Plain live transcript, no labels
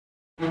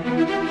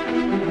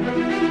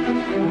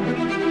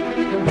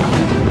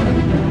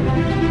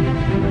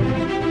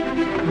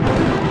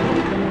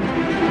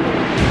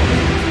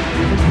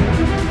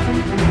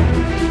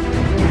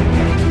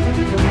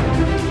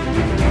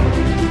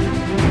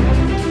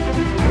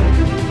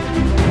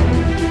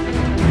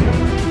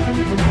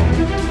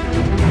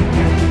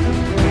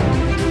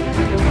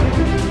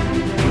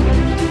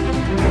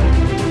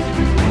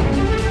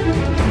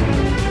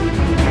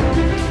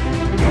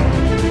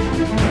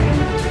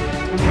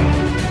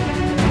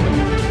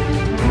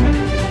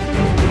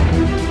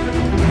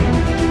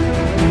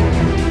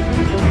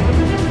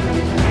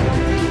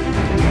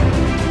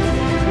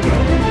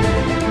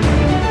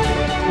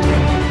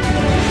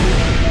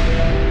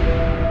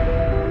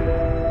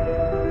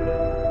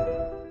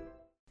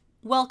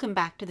Welcome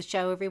back to the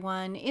show,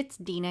 everyone. It's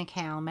Dina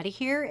Calmetta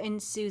here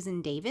and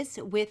Susan Davis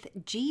with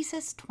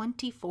Jesus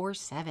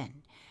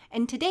 24/7.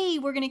 And today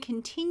we're going to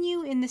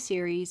continue in the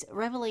series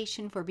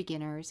Revelation for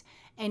Beginners,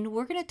 and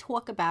we're going to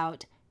talk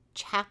about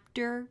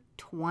chapter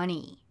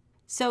 20.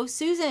 So,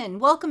 Susan,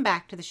 welcome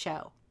back to the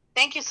show.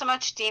 Thank you so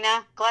much,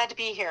 Dina. Glad to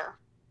be here.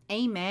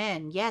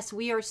 Amen. Yes,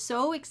 we are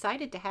so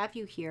excited to have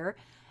you here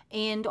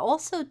and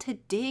also to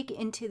dig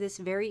into this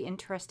very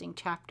interesting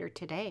chapter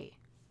today.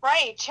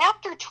 Right.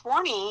 Chapter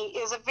 20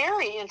 is a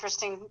very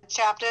interesting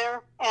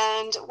chapter,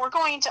 and we're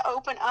going to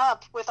open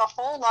up with a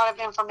whole lot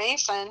of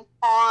information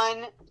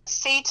on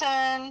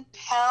Satan,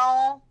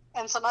 hell,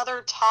 and some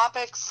other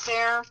topics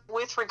there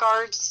with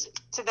regards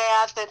to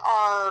that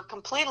are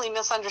completely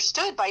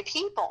misunderstood by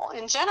people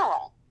in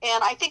general.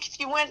 And I think if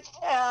you went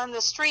on the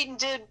street and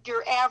did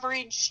your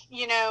average,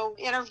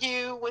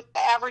 interview with the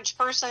average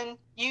person,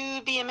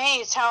 you'd be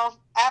amazed how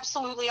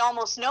absolutely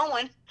almost no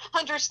one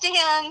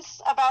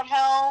understands about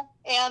hell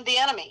and the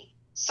enemy.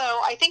 So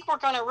I think we're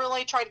going to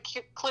really try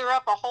to clear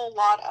up a whole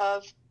lot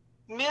of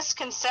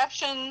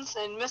misconceptions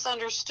and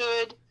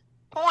misunderstood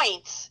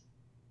points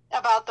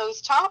about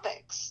those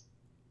topics.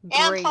 Great.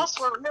 And plus,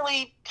 we're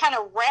really kind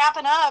of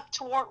ramping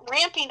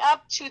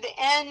up to the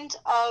end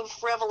of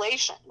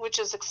Revelation, which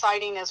is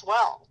exciting as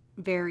well.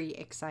 Very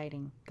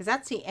exciting, because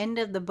that's the end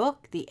of the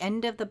book, the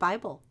end of the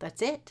Bible.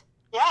 That's it.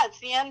 Yeah, it's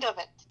the end of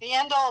it, the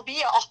end all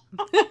be all.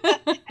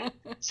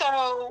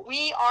 So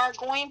we are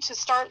going to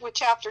start with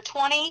chapter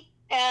 20,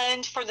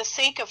 and for the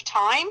sake of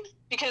time,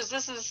 because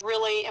this is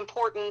really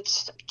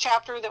important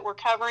chapter that we're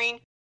covering,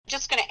 I'm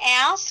just going to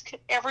ask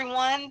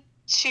everyone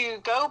to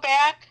go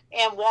back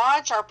and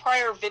watch our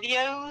prior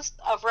videos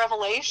of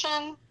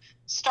Revelation,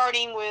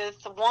 starting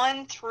with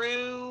 1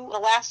 through the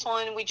last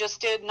one we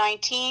just did,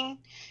 19,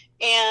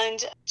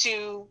 and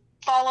to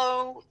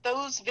follow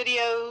those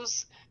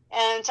videos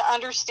and to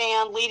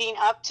understand leading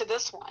up to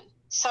this one.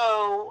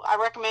 So I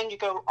recommend you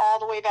go all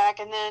the way back.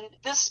 And then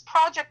this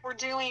project we're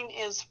doing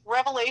is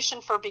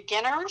Revelation for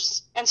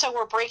Beginners. And so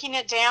we're breaking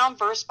it down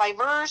verse by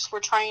verse. We're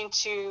trying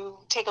to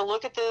take a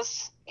look at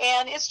this.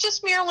 And it's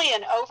just merely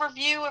an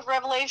overview of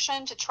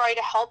Revelation to try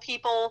to help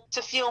people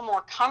to feel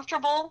more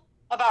comfortable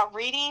about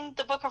reading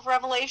the book of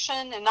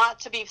Revelation and not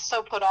to be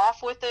so put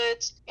off with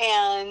it.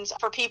 And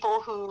for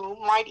people who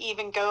might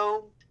even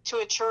go to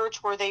a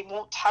church where they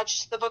won't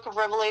touch the book of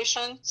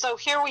Revelation. So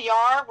here we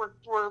are.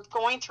 We're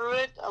going through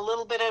it a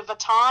little bit of a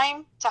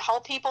time to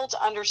help people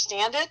to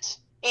understand it.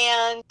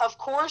 And of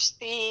course,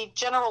 the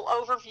general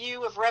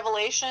overview of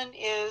Revelation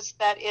is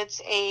that it's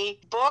a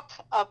book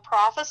of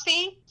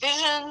prophecy,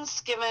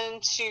 visions given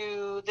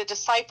to the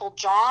disciple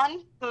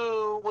John,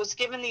 who was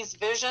given these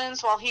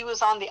visions while he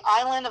was on the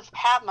island of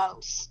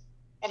Patmos.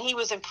 And he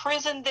was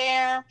imprisoned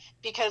there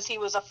because he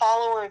was a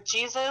follower of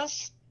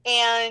Jesus.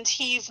 And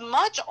he's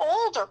much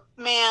older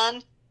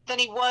man than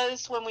he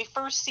was when we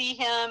first see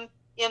him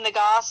in the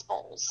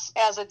Gospels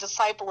as a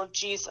disciple of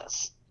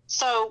Jesus.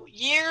 So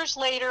years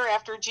later,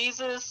 after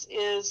Jesus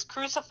is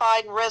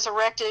crucified and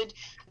resurrected,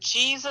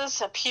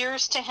 Jesus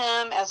appears to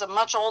him as a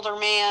much older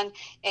man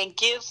and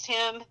gives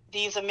him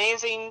these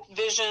amazing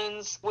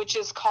visions, which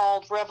is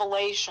called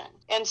Revelation.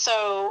 And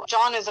so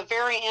John is a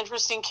very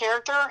interesting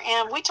character,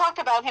 and we talk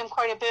about him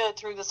quite a bit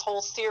through this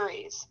whole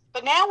series.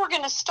 But now we're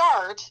going to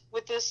start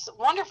with this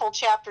wonderful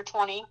chapter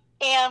 20,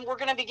 and we're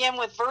going to begin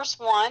with verse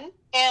 1.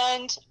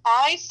 And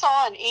I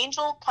saw an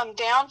angel come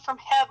down from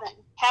heaven,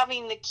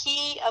 having the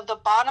key of the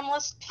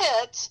bottomless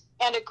pit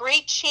and a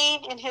great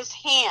chain in his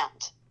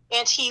hand.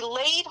 And he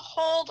laid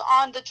hold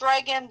on the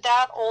dragon,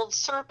 that old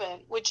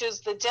serpent, which is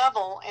the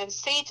devil and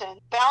Satan,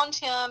 bound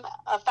him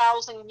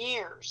 1,000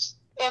 years.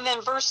 And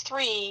then verse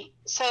 3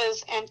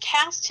 says, and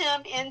cast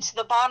him into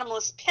the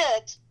bottomless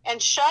pit,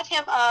 and shut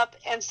him up,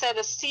 and set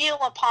a seal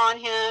upon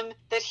him,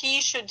 that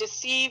he should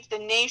deceive the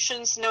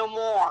nations no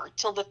more,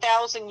 till the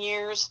 1,000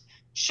 years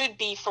should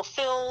be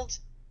fulfilled.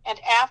 And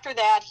after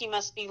that, he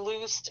must be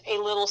loosed a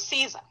little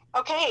season.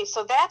 Okay,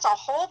 so that's a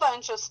whole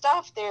bunch of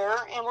stuff there,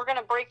 and we're going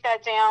to break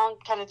that down,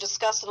 kind of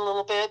discuss it a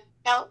little bit.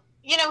 Now,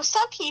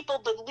 some people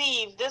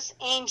believe this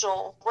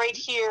angel right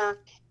here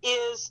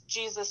is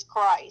Jesus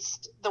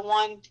Christ, the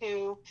one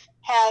who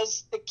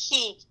has the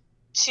key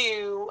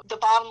to the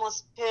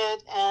bottomless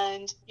pit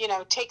and,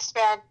 takes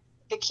back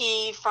the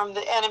key from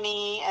the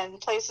enemy and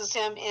places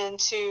him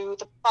into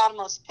the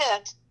bottomless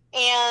pit.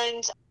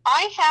 And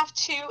I have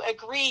to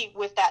agree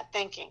with that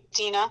thinking,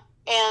 Dina,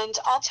 and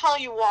I'll tell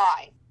you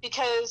why.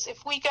 Because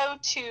if we go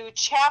to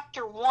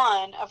chapter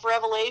 1 of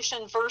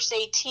Revelation, verse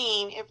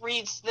 18, it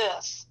reads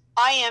this: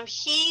 I am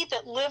he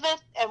that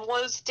liveth and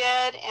was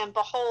dead, and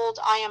behold,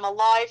 I am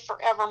alive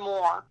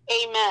forevermore.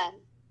 Amen.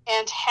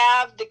 And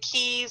have the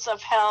keys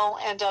of hell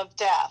and of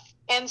death.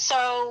 And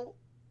so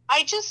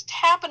I just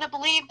happen to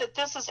believe that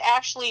this is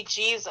actually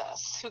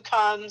Jesus who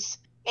comes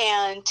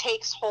and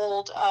takes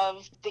hold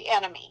of the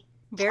enemy.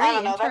 Very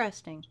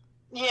interesting.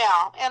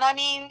 Yeah. And I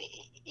mean,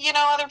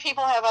 other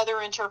people have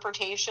other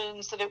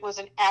interpretations that it was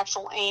an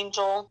actual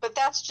angel, but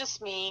that's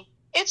just me.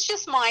 It's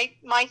just my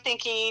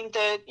thinking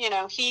that,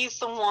 he's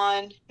the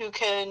one who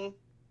can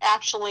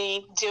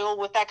actually deal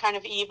with that kind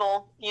of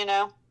evil, you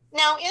know.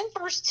 Now, in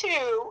verse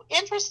 2,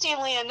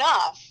 interestingly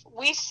enough,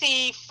 we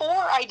see 4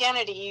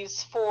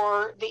 identities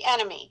for the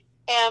enemy.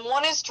 And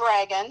one is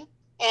dragon,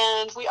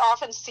 and we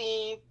often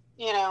see,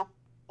 you know,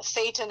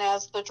 Satan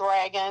as the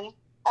dragon.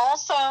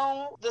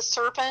 Also, the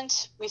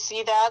serpent, we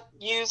see that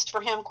used for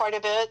him quite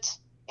a bit,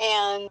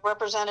 and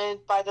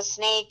represented by the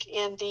snake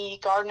in the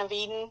Garden of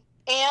Eden.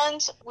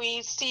 And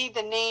we see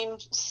the name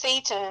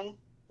Satan,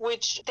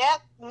 which that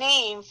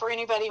name, for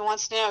anybody who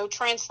wants to know,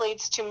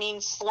 translates to mean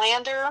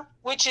slander,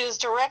 which is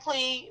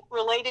directly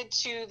related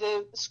to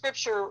the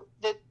scripture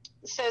that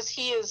says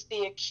he is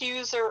the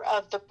accuser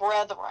of the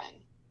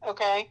brethren,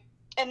 okay?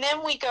 And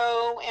then we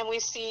go and we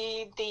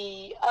see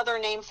the other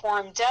name for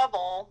him,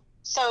 devil.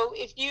 So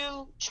if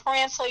you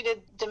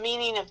translated the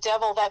meaning of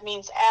devil, that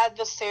means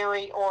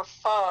adversary or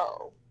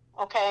foe,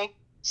 okay?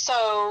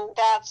 So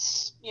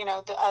that's, you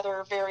know, the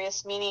other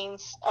various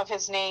meanings of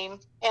his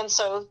name. And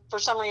so for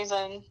some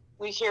reason,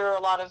 we hear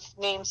a lot of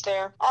names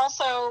there.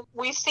 Also,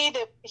 we see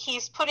that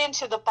he's put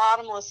into the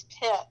bottomless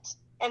pit.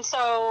 And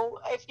so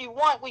if you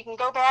want, we can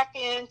go back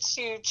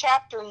into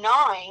chapter 9,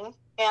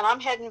 and I'm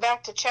heading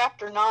back to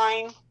chapter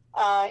 9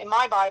 in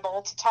my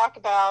Bible to talk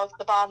about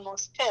the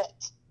bottomless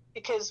pit,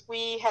 because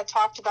we had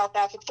talked about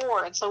that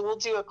before. And so we'll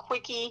do a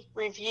quickie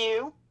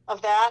review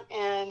of that,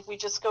 and we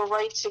just go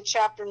right to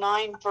chapter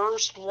 9,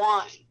 verse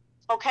 1.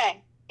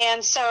 Okay,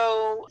 and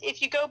so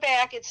if you go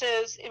back, it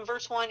says in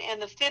verse 1,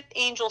 and the 5th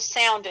angel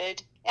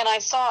sounded, and I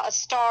saw a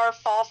star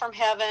fall from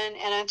heaven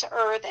and unto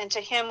earth, and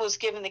to him was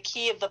given the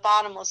key of the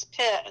bottomless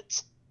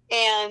pit.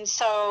 And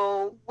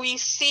so we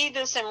see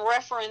this in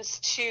reference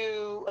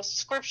to a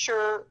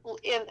scripture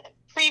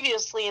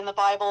previously in the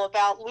Bible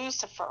about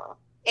Lucifer.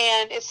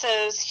 And it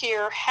says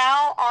here,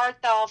 how art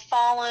thou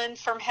fallen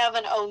from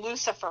heaven, O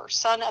Lucifer,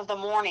 son of the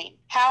morning?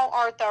 How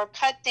art thou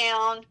cut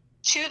down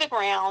to the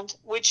ground,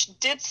 which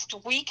didst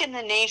weaken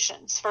the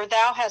nations? For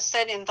thou hast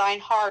said in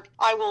thine heart,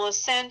 I will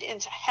ascend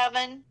into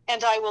heaven,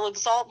 and I will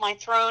exalt my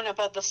throne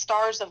above the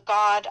stars of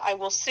God. I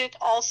will sit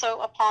also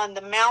upon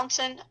the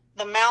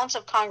mount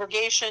of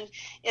congregation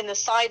in the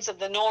sides of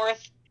the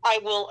north. I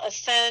will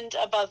ascend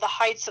above the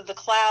heights of the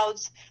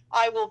clouds.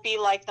 I will be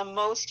like the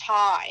Most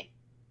High.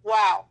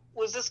 Wow.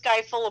 Was this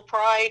guy full of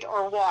pride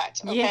or what?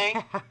 Okay.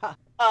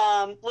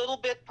 Yeah. Little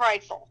bit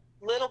prideful.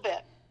 Little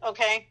bit.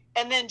 Okay.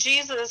 And then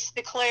Jesus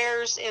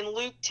declares in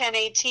Luke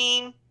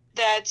 10:18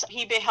 that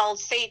he beheld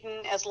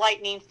Satan as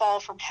lightning fall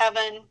from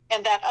heaven.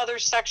 And that other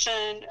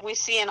section we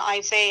see in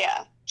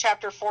Isaiah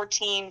chapter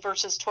 14,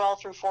 verses 12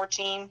 through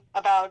 14,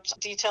 about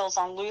details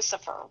on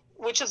Lucifer,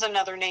 which is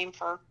another name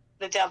for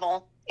the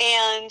devil.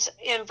 And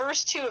in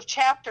verse 2 of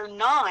chapter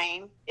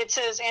 9, it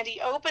says, and he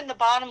opened the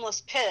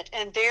bottomless pit,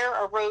 and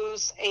there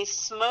arose a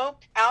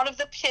smoke out of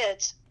the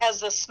pit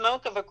as the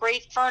smoke of a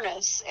great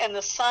furnace, and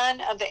the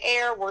sun of the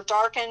air were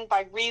darkened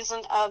by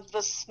reason of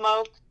the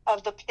smoke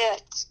of the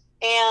pit.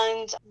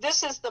 And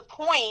this is the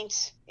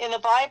point in the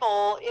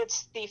Bible.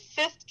 It's the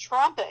 5th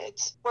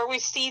trumpet where we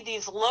see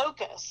these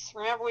locusts.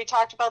 Remember, we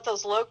talked about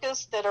those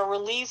locusts that are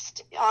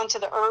released onto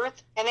the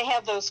earth, and they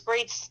have those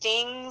great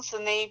stings,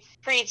 and they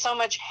create so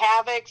much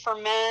havoc for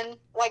men.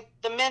 Like,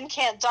 the men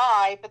can't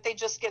die, but they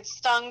just get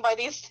stung by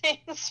these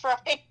things,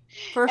 right?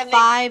 For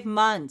 5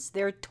 months.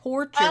 They're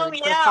tortured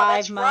for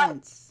 5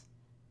 months.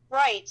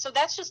 Right. So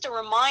that's just a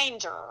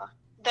reminder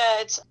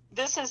that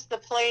this is the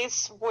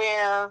place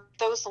where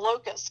those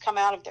locusts come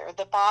out of there,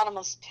 the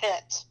bottomless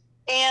pit.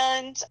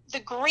 And the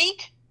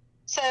Greek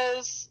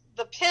says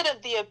the pit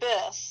of the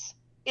abyss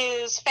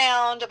is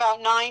found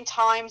about 9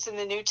 times in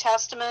the New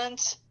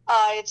Testament.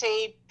 It's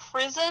a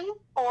prison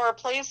or a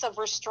place of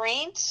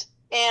restraint,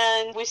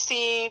 and we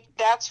see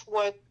that's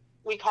what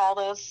we call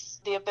this,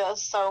 the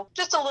abyss. So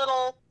just a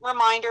little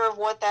reminder of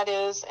what that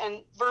is.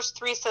 And verse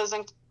 3 says,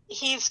 and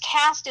he's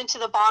cast into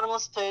the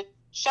bottomless pit,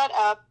 shut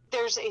up.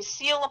 There's a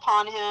seal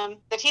upon him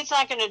that he's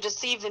not going to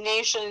deceive the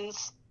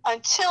nations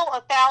until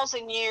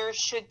 1,000 years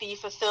should be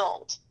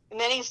fulfilled. And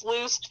then he's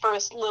loosed for a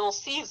little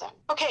season.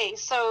 Okay,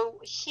 so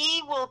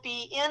he will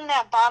be in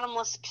that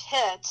bottomless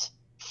pit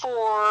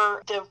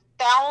for the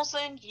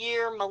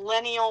 1,000-year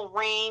millennial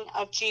reign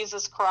of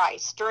Jesus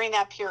Christ during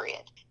that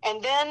period.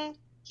 And then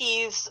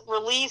he's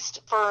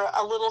released for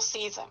a little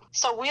season.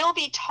 So we'll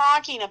be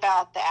talking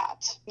about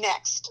that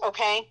next,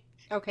 okay?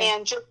 Okay.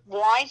 And just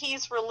why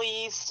he's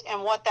released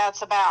and what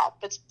that's about.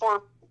 But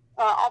for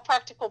all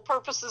practical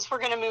purposes, we're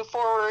going to move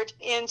forward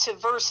into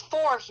verse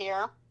 4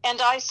 here. And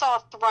I saw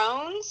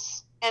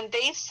thrones, and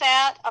they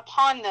sat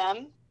upon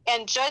them,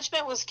 and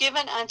judgment was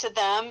given unto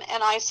them.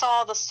 And I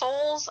saw the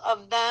souls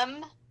of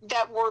them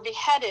that were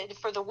beheaded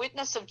for the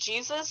witness of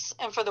Jesus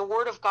and for the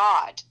word of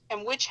God,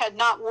 and which had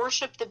not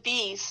worshipped the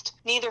beast,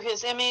 neither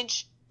his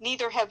image,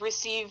 neither had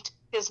received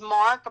his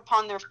mark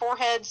upon their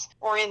foreheads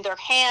or in their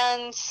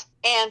hands,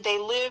 and they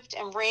lived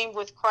and reigned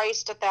with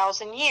Christ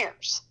 1,000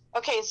 years.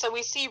 Okay, so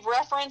we see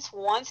reference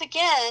once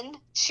again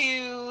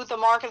to the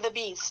mark of the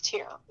beast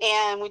here.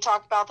 And we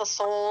talk about the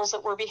souls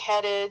that were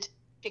beheaded.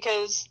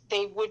 because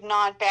they would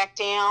not back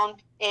down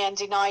and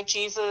deny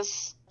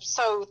Jesus.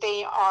 So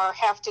they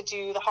have to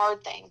do the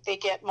hard thing. They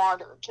get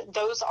martyred.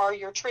 Those are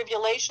your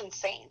tribulation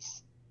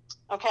saints.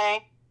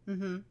 Okay?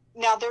 Mm-hmm.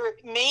 Now, there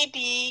may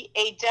be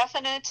a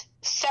definite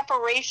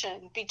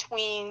separation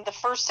between the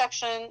first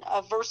section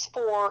of verse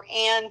 4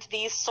 and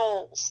these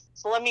souls.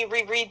 So let me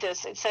reread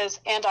this. It says,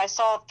 "And I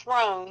saw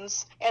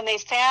thrones, and they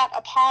sat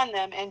upon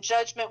them, and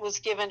judgment was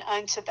given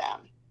unto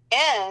them.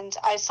 And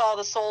I saw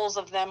the souls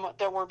of them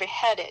that were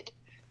beheaded."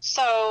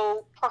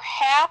 So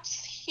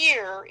perhaps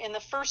here in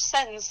the first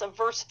sentence of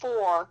verse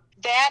 4,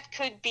 that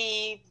could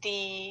be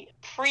the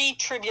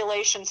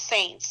pre-tribulation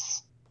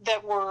saints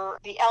that were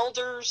the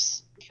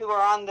elders who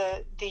are on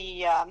the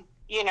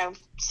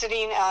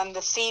sitting on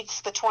the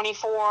seats, the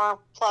 24,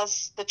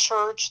 plus the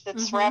church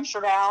that's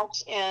raptured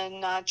out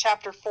in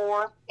chapter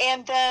 4.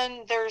 And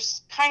then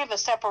there's kind of a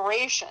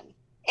separation.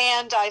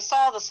 "And I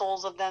saw the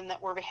souls of them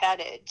that were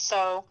beheaded."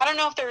 So I don't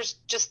know if there's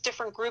just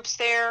different groups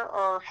there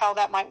or how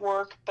that might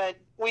work, but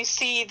we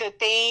see that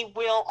they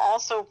will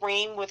also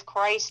reign with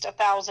Christ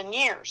 1,000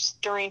 years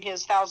during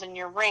his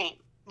 1,000-year reign.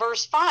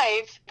 Verse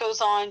 5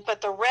 goes on,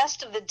 "But the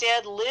rest of the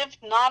dead lived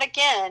not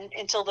again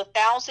until the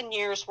 1,000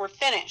 years were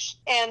finished."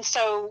 And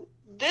so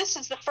this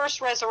is the first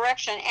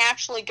resurrection,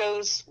 actually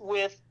goes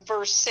with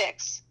verse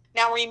 6.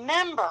 Now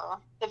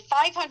remember that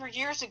 500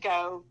 years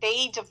ago,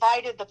 they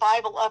divided the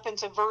Bible up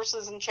into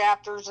verses and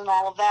chapters and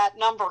all of that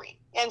numbering.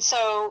 And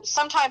so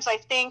sometimes I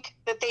think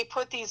that they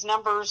put these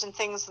numbers and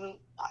things, and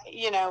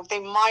they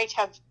might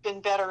have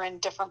been better in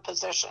different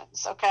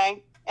positions,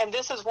 okay? And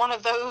this is one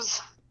of those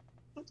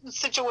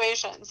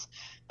situations.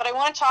 But I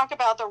want to talk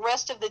about the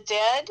rest of the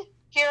dead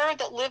here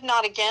that live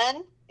not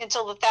again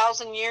until the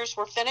 1,000 years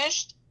were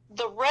finished.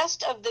 The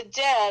rest of the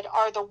dead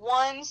are the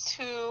ones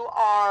who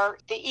are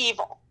the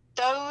evil.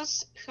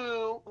 Those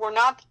who were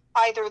not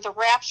either the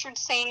raptured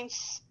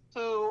saints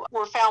who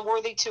were found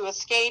worthy to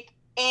escape,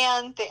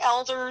 and the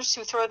elders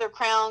who throw their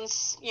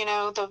crowns,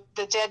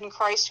 the dead in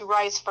Christ who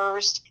rise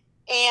first,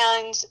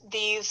 and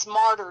these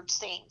martyred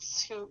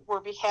saints who were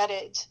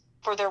beheaded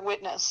for their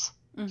witness.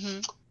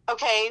 Mm-hmm.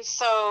 Okay,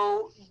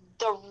 so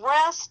the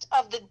rest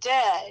of the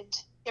dead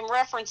in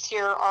reference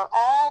here are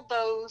all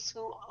those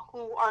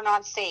who are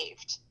not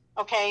saved.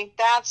 Okay,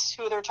 that's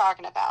who they're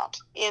talking about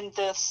in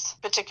this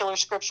particular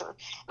scripture.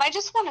 And I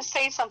just want to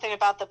say something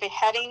about the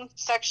beheading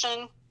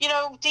section.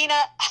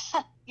 Dina,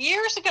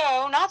 years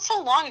ago, not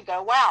so long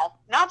ago,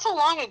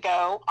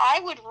 I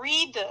would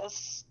read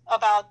this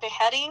about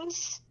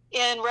beheadings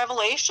in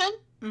Revelation,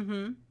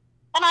 and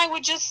I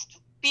would just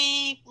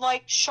be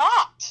like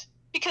shocked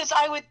because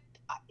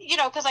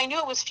because I knew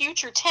it was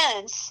future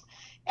tense,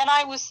 and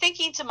I was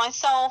thinking to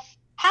myself,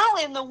 how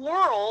in the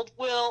world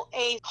will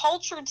a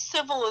cultured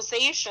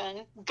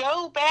civilization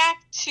go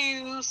back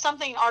to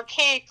something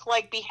archaic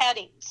like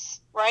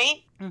beheadings,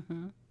 right?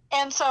 Mm-hmm.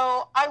 And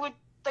so I would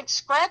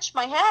scratch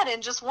my head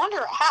and just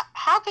wonder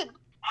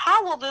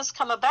how will this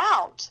come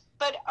about?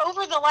 But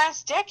over the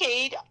last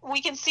decade,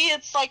 we can see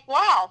it's like,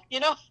 wow,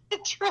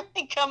 it's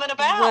really coming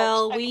about.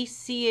 Well, we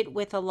see it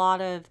with a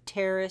lot of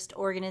terrorist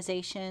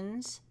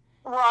organizations.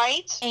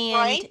 Right.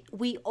 And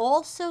we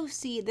also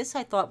see, this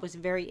I thought was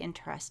very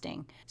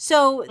interesting.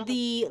 So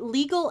the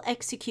legal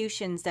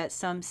executions that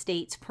some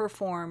states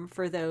perform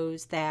for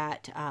those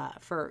that,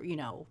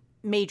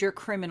 major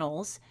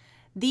criminals,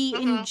 the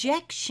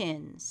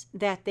injections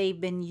that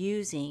they've been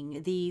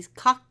using, these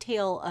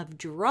cocktail of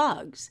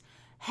drugs,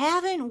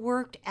 haven't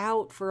worked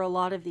out for a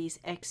lot of these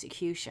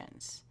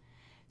executions.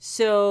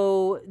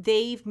 So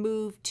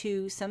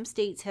some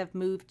states have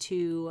moved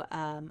to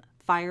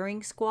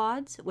firing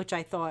squads, which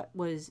I thought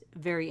was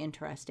very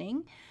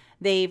interesting.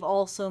 They've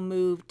also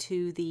moved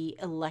to the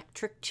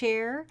electric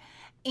chair.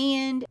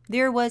 And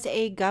there was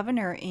a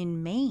governor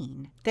in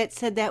Maine that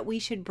said that we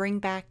should bring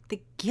back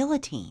the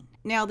guillotine.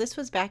 Now, this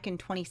was back in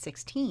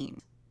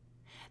 2016.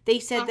 They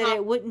said that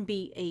it wouldn't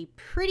be a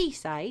pretty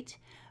sight,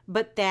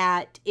 but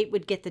that it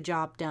would get the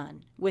job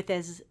done with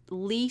as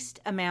least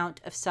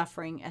amount of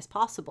suffering as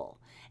possible.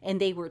 And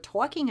they were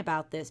talking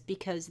about this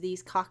because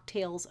these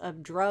cocktails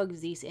of drugs,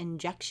 these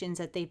injections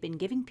that they've been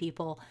giving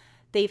people,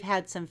 they've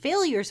had some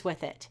failures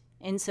with it.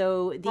 And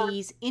so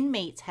these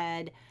inmates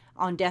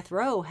on death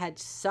row had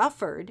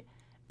suffered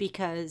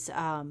because,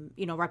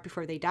 right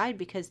before they died,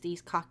 because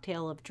these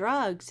cocktail of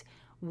drugs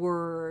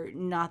were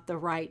not the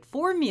right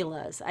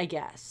formulas, I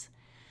guess.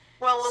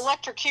 Well,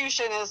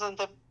 electrocution isn't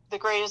the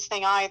greatest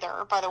thing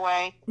either, by the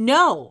way.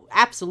 No,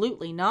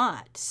 absolutely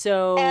not.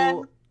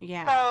 So,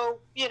 yeah. So,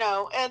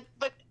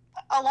 but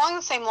along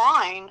the same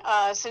line,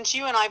 since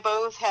you and I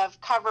both have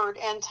covered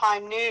end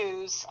time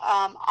news,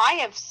 I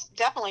have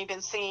definitely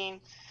been seeing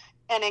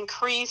an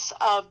increase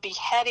of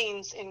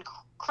beheadings in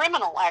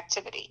criminal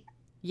activity.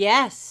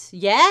 Yes,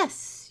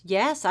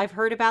 I've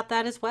heard about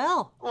that as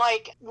well.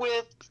 Like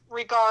with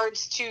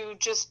regards to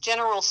just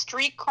general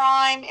street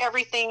crime,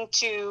 everything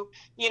to,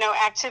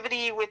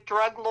 activity with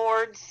drug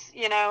lords,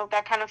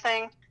 that kind of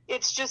thing.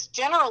 It's just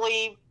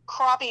generally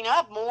cropping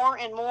up more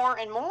and more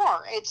and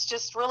more. It's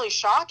just really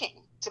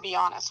shocking, to be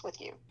honest with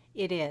you.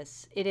 It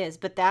is. It is.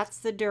 But that's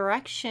the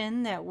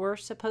direction that we're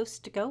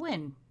supposed to go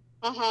in.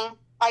 Mm-hmm.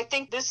 I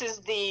think this is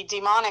the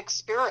demonic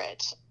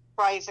spirit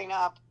rising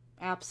up.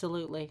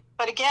 Absolutely.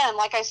 But again,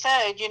 like I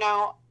said,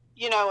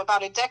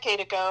 about a decade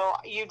ago,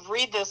 you'd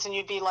read this and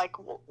you'd be like,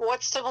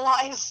 what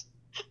civilized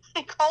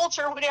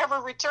culture would ever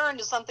return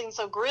to something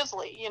so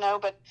grisly,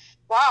 but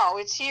wow,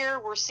 it's here,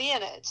 we're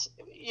seeing it,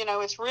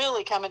 it's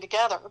really coming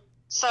together.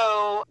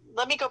 So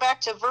let me go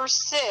back to verse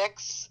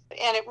 6,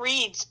 and it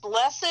reads,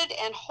 "Blessed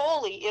and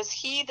holy is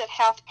he that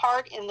hath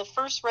part in the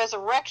first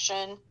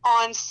resurrection.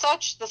 On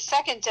such the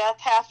second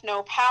death hath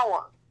no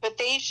power, but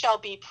they shall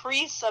be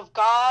priests of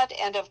God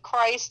and of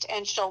Christ,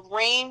 and shall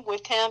reign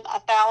with him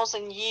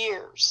 1,000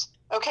 years."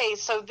 Okay,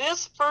 so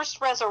this first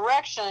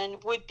resurrection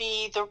would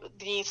be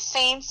the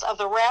saints of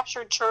the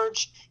raptured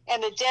church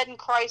and the dead in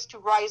Christ who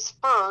rise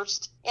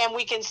first. And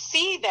we can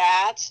see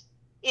that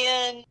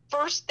in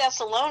 1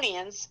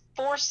 Thessalonians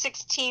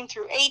 4:16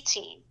 through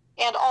 18,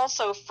 and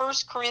also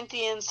 1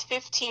 Corinthians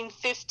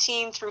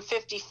 15:15 through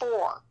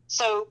 54.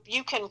 So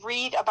you can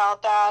read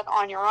about that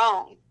on your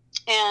own,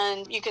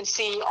 and you can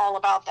see all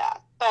about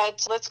that.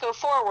 But let's go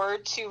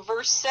forward to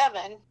verse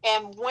 7.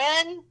 "And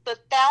when the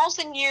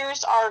 1,000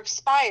 years are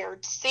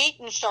expired,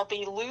 Satan shall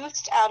be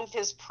loosed out of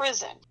his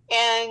prison."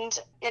 And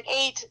in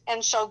 8,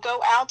 "And shall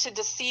go out to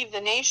deceive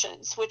the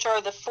nations, which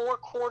are the 4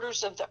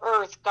 quarters of the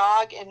earth,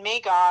 Gog and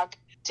Magog,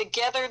 to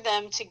gather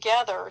them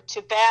together to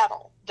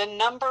battle, the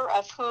number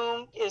of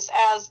whom is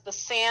as the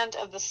sand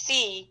of the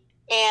sea.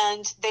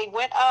 And they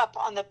went up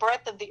on the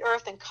breadth of the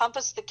earth and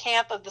compassed the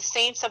camp of the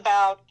saints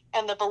about,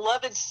 and the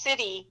beloved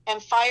city,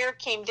 and fire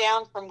came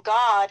down from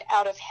God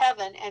out of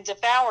heaven and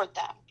devoured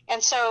them."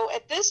 And so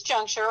at this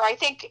juncture, I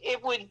think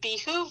it would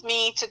behoove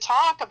me to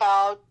talk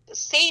about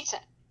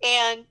Satan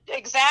and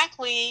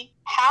exactly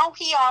how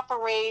he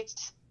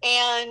operates,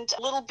 and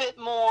a little bit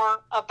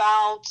more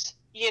about,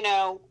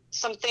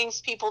 some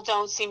things people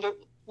don't seem to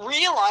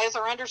realize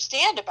or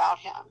understand about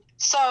him.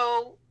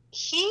 So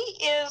he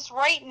is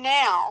right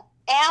now,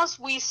 as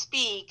we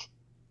speak,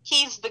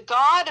 he's the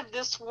god of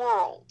this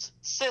world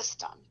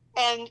system.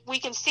 And we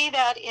can see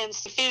that in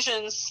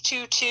Ephesians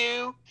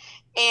 2:2.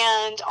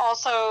 And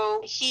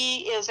also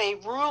he is a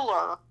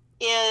ruler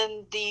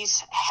in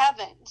these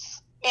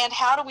heavens. And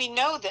how do we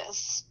know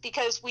this?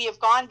 Because we have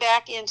gone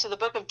back into the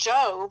book of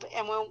Job,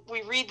 and when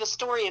we read the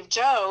story of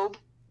Job,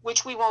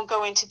 which we won't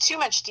go into too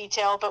much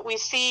detail, but we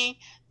see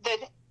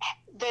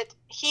that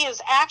he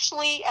is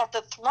actually at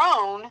the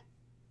throne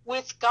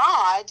with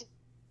God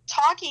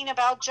talking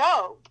about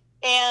Job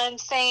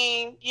and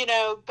saying,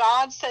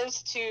 God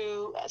says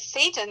to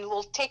Satan,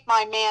 "Well, take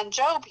my man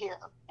Job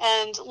here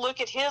and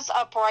look at his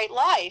upright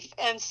life."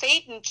 And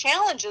Satan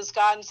challenges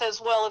God and says,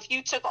 "Well, if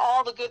you took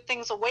all the good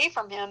things away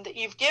from him that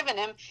you've given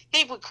him,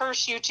 he would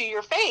curse you to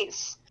your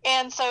face."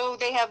 And so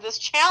they have this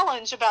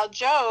challenge about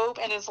Job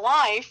and his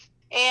life.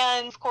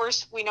 And of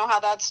course, we know how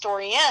that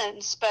story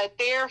ends, but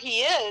there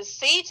he is.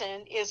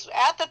 Satan is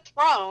at the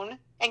throne,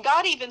 and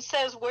God even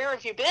says, "Where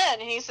have you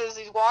been?" And he says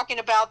he's walking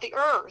about the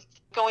earth,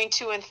 going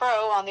to and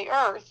fro on the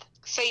earth,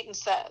 Satan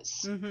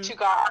says to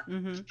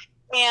God.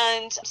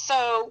 And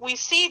so we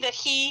see that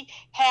he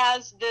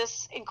has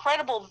this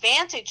incredible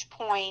vantage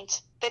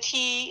point, that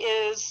he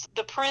is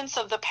the prince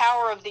of the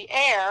power of the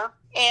air,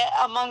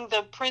 among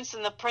the prince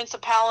and the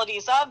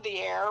principalities of the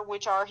air,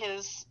 which are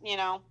his,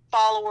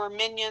 follower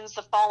minions,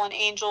 the fallen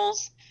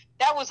angels.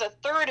 That was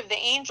 1/3 of the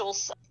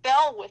angels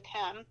fell with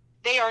him.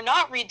 They are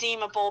not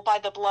redeemable by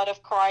the blood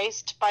of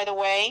Christ, by the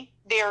way.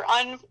 They are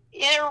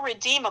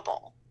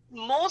irredeemable,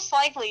 most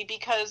likely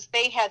because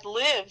they had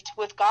lived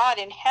with God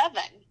in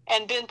heaven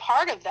and been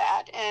part of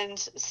that and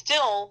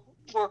still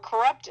were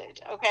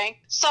corrupted,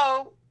 okay?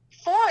 So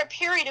for a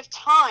period of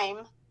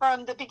time,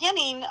 from the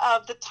beginning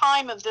of the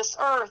time of this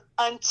earth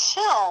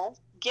until,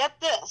 get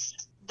this,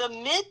 the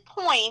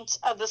midpoint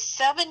of the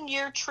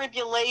 7-year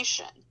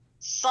tribulation,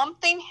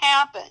 something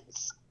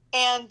happens,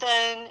 and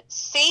then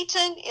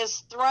Satan is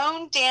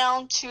thrown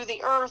down to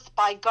the earth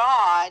by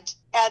God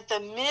at the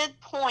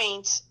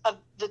midpoint of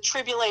the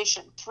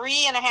tribulation,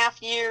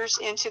 3.5 years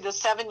into the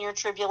 7-year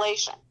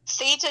tribulation.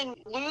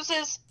 Satan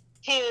loses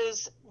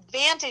his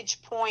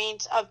vantage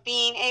point of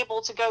being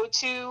able to go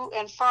to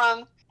and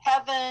from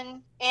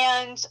heaven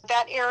and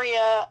that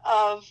area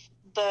of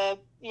the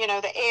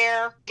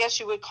air, I guess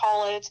you would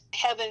call it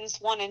heavens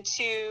 1 and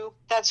 2,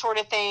 that sort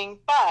of thing.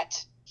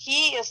 But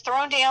he is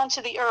thrown down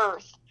to the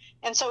earth.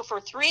 And so for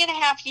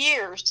 3.5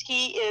 years,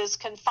 he is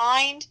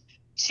confined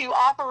to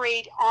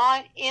operate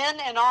in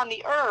and on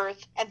the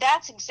earth. And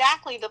that's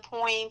exactly the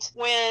point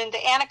when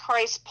the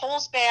Antichrist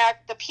pulls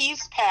back the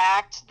peace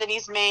pact that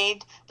he's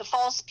made, the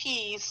false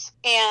peace,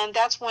 and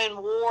that's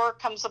when war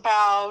comes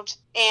about.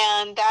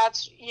 And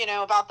that's,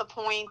 about the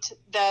point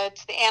that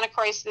the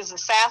Antichrist is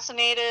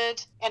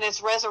assassinated and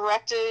is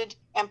resurrected,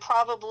 and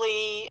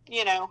probably,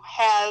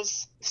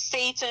 has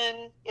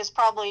Satan is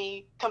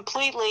probably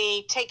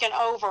completely taken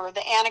over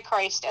the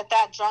Antichrist at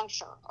that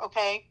juncture,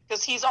 okay?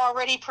 Because he's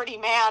already pretty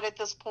mad at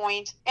this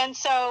point. And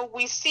so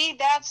we see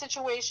that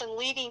situation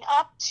leading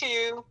up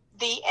to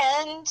the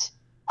end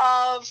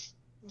of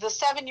the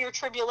 7-year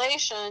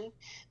tribulation,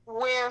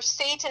 where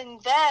Satan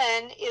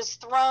then is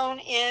thrown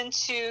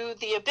into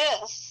the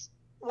abyss,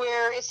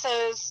 where it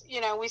says,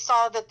 we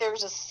saw that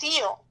there's a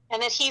seal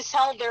and that he's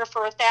held there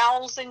for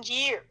 1,000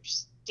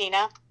 years,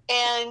 Dina.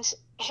 And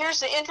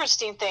here's the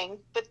interesting thing,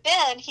 but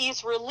then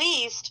he's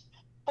released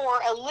for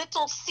a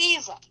little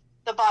season,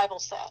 the Bible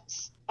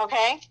says,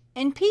 okay?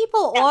 And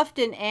people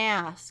often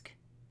ask,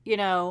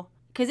 because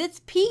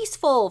it's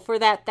peaceful for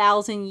that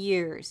 1,000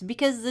 years,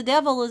 because the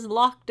devil is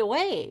locked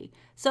away.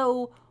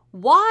 So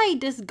why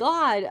does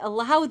God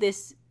allow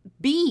this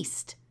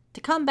beast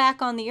to come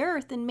back on the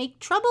earth and make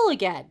trouble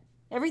again?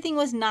 Everything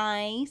was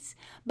nice,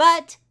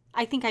 but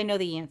I think I know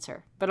the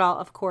answer. But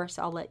of course,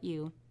 I'll let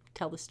you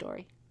tell the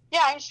story.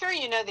 Yeah, I'm sure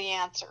you know the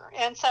answer.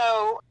 And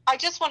so I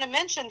just want to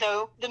mention,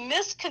 though, the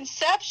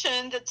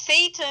misconception that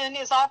Satan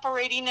is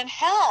operating in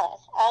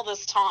hell all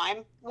this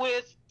time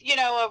with,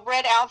 a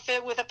red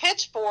outfit with a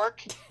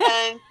pitchfork.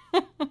 And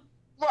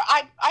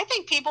I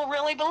think people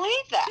really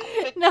believe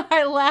that. No,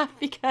 I laugh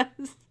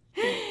because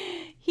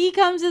he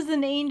comes as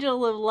an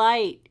angel of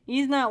light.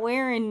 He's not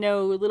wearing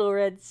no little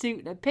red suit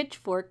and a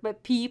pitchfork,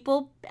 but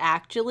people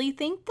actually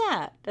think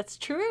that. That's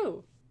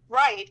true.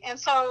 Right. And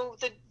so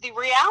the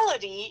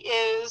reality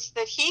is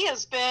that he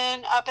has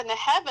been up in the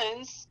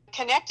heavens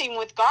connecting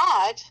with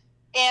God,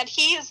 and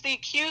he is the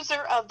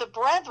accuser of the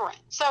brethren.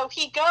 So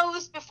he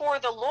goes before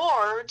the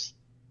Lord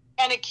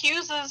and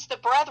accuses the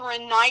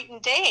brethren night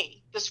and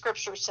day, the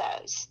scripture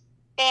says.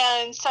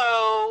 And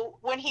so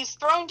when he's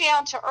thrown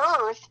down to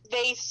earth,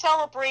 they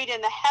celebrate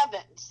in the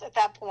heavens at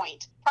that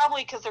point,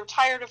 probably because they're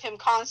tired of him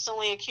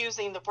constantly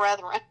accusing the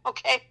brethren.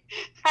 Okay,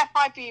 that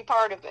might be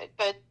part of it,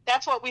 but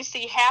that's what we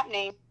see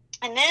happening.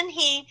 And then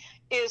he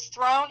is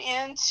thrown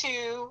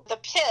into the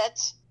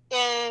pit,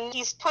 and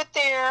he's put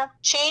there,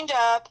 chained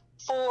up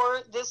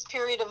for this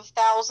period of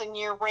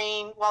 1,000-year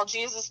reign while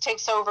Jesus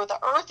takes over the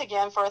earth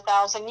again for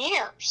 1,000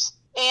 years.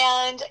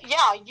 And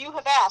yeah, you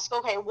have asked,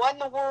 okay, what in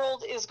the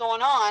world is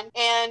going on?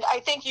 And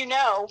I think you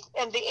know,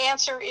 and the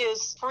answer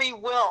is free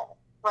will,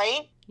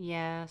 right?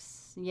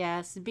 Yes,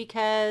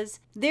 because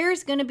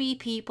there's going to be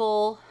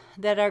people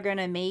that are going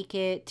to make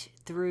it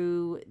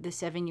through the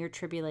 7-year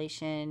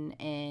tribulation,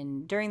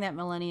 and during that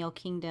millennial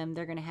kingdom,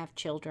 they're going to have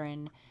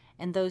children,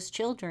 and those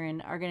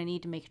children are going to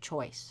need to make a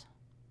choice.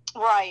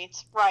 Right.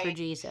 For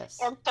Jesus.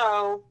 And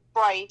so,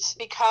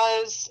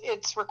 because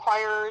it's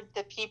required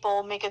that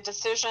people make a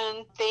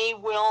decision, they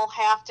will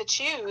have to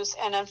choose.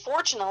 And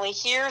unfortunately,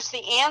 here's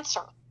the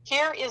answer.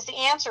 Here is the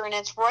answer, and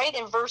it's right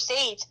in verse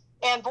 8.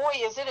 And boy,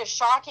 is it a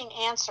shocking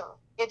answer.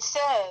 It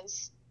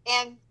says,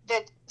 and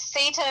that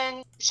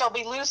Satan shall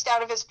be loosed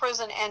out of his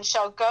prison and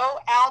shall go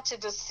out to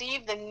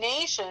deceive the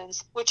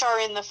nations which are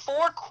in the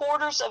 4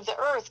 quarters of the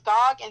earth,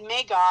 Gog and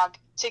Magog,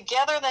 to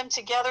gather them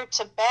together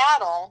to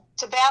battle.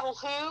 To battle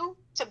who?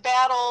 To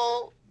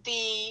battle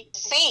the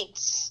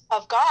saints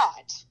of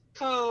God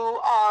who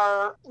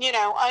are,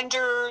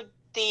 under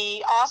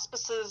the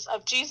auspices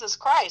of Jesus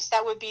Christ.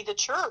 That would be the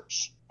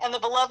church and the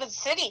beloved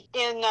city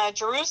in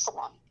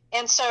Jerusalem.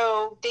 And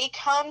so they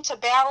come to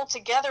battle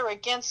together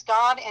against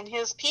God and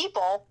his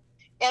people,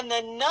 and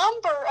the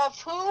number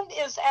of whom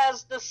is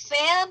as the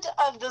sand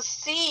of the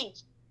sea,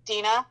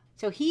 Dina.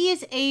 So he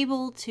is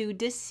able to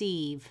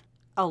deceive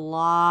a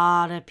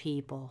lot of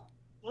people.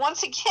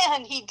 Once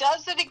again, he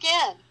does it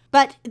again.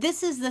 But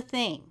this is the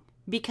thing,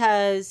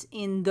 because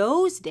in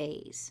those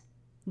days,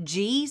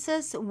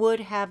 Jesus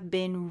would have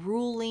been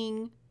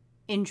ruling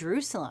in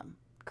Jerusalem.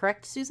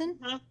 Correct, Susan?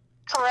 Mm-hmm.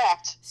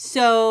 Correct.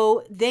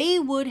 So they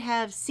would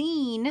have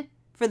seen,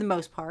 for the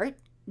most part,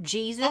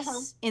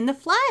 Jesus in the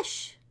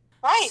flesh.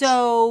 Right.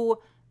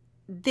 So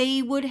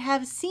they would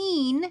have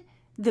seen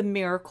the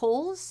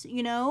miracles,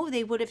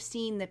 they would have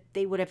seen that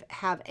they would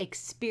have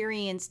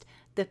experienced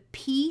the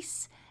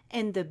peace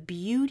and the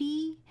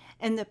beauty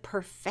and the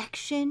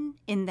perfection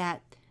in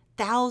that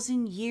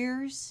 1,000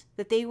 years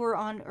that they were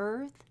on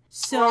earth.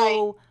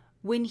 So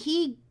when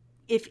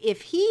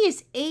if he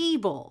is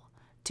able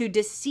to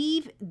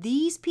deceive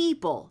these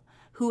people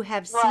who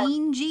have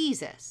seen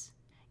Jesus,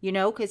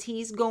 because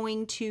he's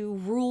going to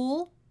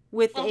rule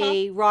with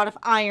a rod of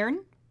iron,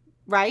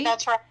 right?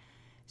 That's right.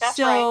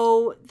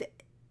 So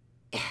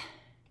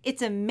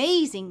it's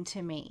amazing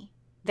to me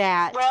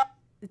that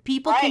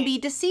people can be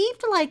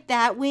deceived like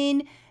that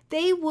when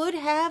they would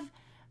have,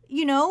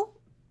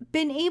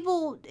 been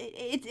able,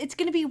 it's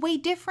going to be way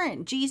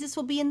different. Jesus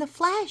will be in the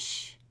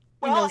flesh.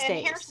 Well,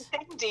 and here's the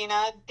thing,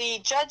 Dina, the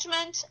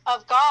judgment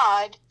of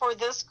God for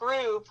this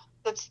group,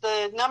 that's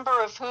the number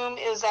of whom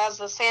is as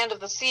the sand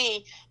of the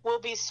sea, will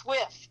be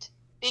swift,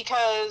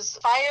 because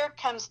fire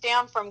comes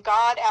down from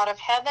God out of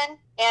heaven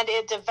and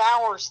it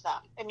devours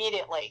them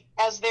immediately.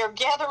 As they're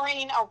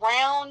gathering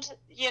around,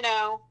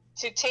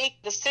 to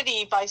take the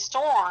city by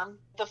storm,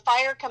 the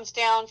fire comes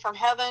down from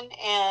heaven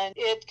and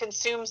it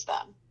consumes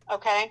them,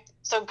 okay?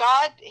 So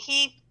God,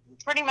 he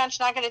pretty much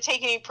not going to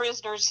take any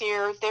prisoners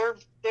here.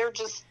 They're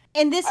just...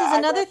 And this is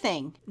another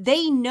thing.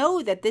 They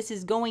know that this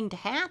is going to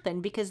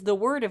happen because the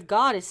word of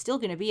God is still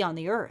going to be on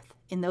the earth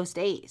in those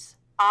days.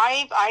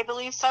 I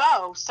believe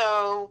so.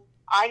 So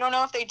I don't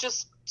know if they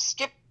just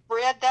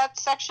read that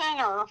section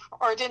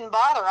or didn't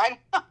bother. I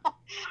don't know.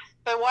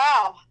 But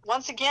wow,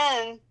 once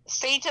again,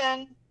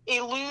 Satan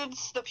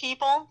eludes the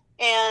people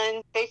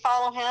and they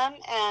follow him.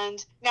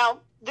 And now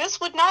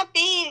this would not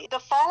be, the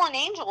fallen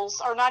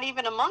angels are not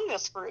even among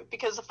this group,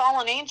 because the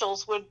fallen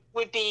angels would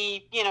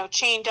be,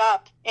 chained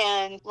up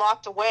and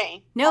locked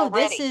away. No,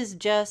 already. This is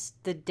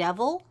just the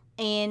devil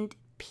and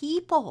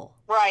people.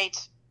 Right.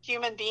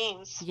 Human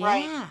beings.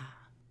 Yeah.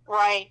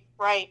 Right.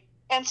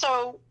 And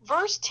so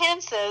verse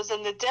 10 says,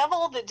 and the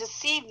devil that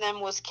deceived them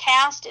was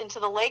cast into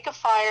the lake of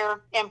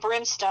fire and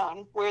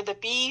brimstone, where the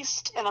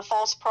beast and the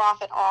false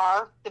prophet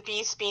are, the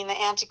beast being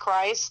the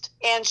Antichrist,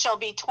 and shall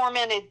be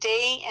tormented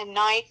day and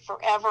night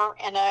forever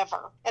and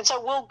ever. And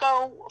so we'll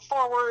go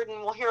forward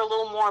and we'll hear a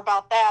little more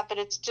about that, but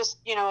it's just,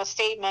 a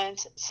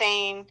statement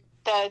saying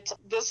that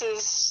this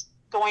is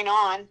going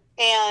on.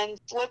 And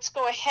let's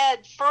go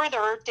ahead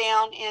further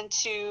down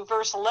into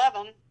verse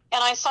 11. And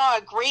I saw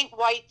a great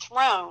white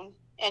throne,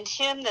 and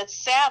him that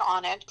sat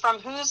on it, from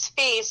whose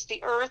face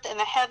the earth and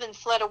the heaven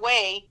fled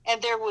away,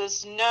 and there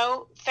was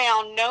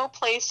found no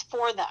place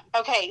for them.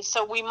 Okay,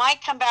 so we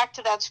might come back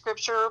to that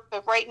scripture,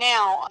 but right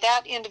now,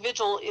 that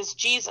individual is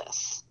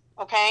Jesus.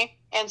 Okay,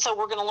 and so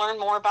we're going to learn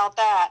more about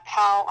that,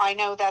 how I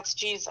know that's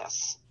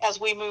Jesus, as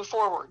we move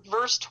forward.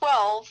 Verse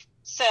 12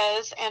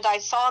 says, and I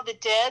saw the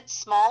dead,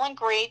 small and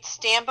great,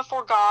 stand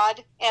before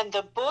God, and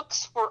the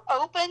books were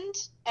opened,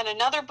 and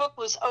another book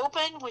was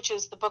opened, which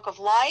is the book of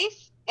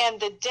life.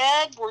 And the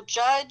dead were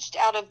judged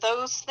out of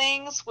those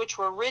things which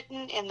were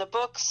written in the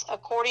books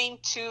according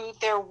to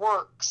their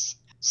works.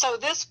 So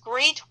this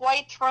great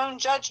white throne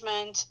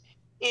judgment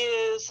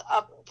is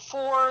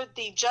for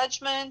the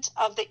judgment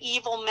of the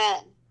evil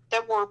men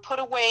that were put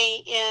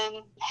away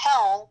in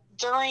hell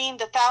during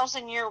the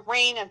 1,000-year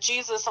reign of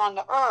Jesus on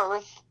the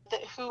earth,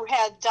 who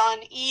had done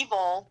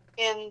evil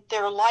in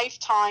their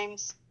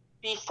lifetimes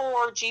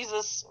before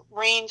Jesus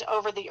reigned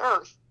over the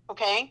earth.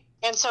 Okay?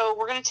 And so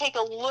we're going to take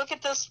a look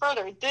at this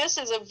further. This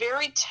is a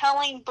very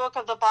telling book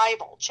of the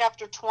Bible,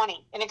 chapter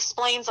 20, and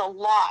explains a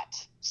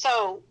lot.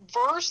 So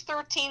verse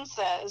 13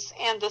 says,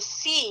 and the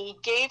sea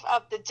gave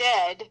up the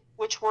dead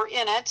which were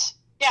in it.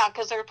 Yeah,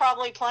 because there are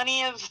probably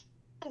plenty of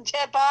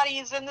dead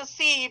bodies in the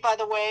sea, by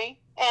the way.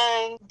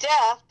 And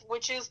death,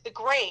 which is the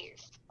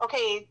grave.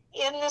 Okay,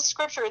 in this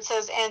scripture it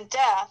says, and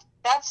death,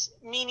 that's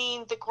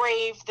meaning the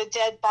grave, the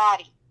dead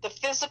body, the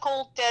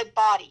physical dead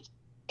body.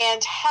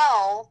 And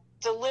hell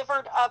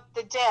delivered up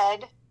the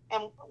dead,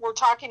 and we're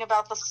talking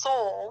about the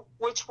soul,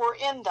 which were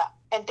in them.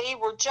 And they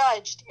were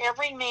judged,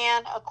 every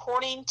man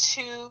according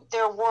to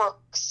their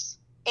works.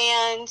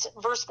 And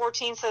verse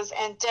 14 says,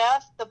 and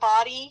death, the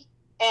body,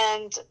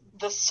 and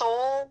the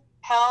soul,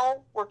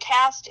 hell, were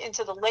cast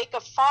into the lake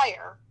of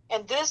fire.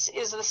 And this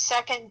is the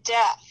second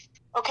death.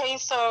 Okay,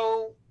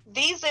 so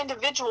these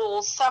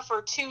individuals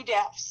suffer two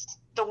deaths,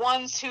 the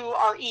ones who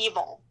are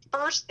evil.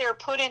 First, they're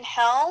put in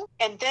hell,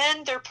 and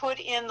then they're put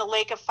in the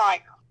lake of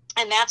fire.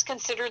 And that's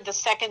considered the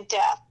second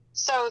death.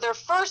 So their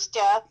first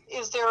death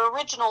is their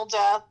original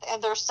death,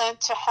 and they're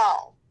sent to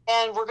hell.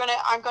 And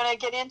I'm gonna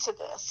get into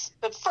this.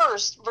 But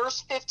first,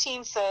 verse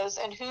 15 says,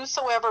 and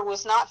whosoever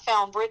was not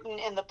found written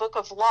in the book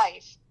of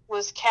life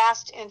was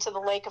cast into the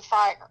lake of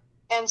fire.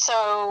 And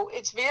so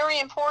it's very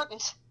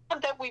important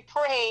that we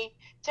pray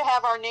to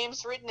have our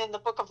names written in the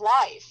book of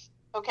life.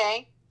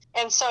 Okay?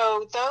 And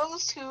so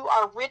those who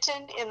are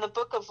written in the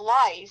book of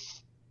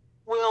life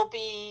will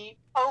be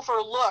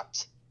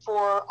overlooked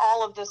for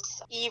all of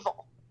this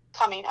evil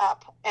coming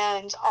up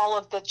and all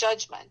of the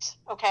judgment.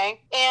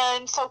 Okay?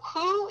 And so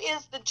who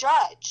is the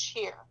judge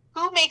here?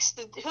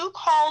 Who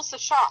calls the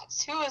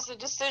shots? Who is the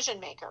decision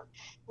maker?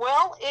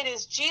 Well, it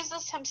is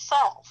Jesus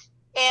himself.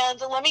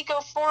 And let me go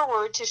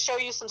forward to show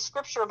you some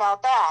scripture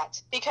about that,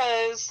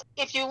 because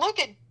if you look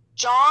at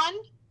John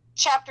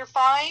chapter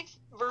 5,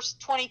 verse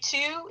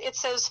 22, it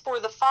says, for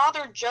the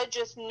Father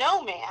judgeth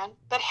no man,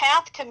 but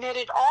hath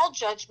committed all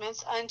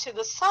judgments unto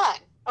the Son.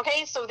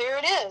 Okay, so there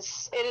it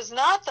is. It is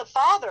not the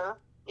Father,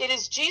 it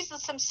is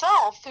Jesus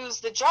himself who's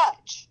the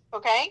judge.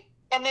 Okay?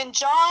 And then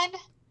John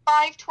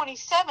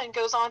 5:27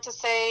 goes on to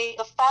say,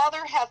 the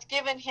Father hath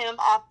given him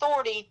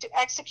authority to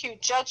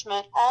execute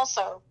judgment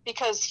also,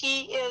 because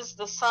he is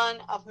the Son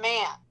of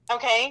Man.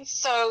 Okay,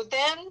 so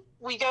then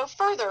we go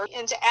further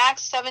into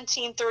Acts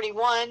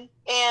 17:31,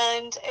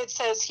 and it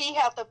says, he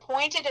hath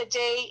appointed a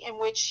day in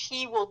which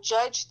he will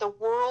judge the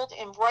world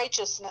in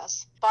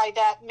righteousness by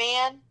that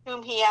man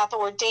whom he hath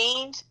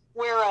ordained,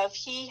 whereof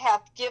he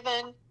hath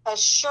given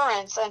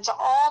assurance unto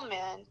all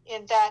men,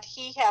 in that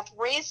he hath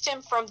raised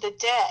him from the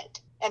dead.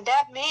 And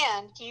that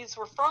man he's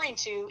referring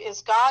to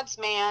is God's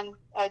man,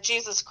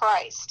 Jesus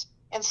Christ.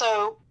 And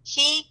so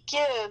he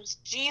gives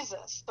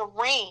Jesus the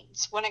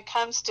reins when it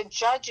comes to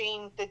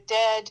judging the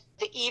dead,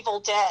 the evil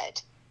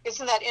dead.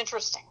 Isn't that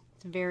interesting?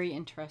 It's very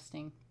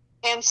interesting.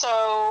 And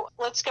so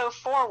let's go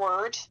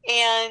forward.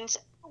 And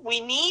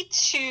we need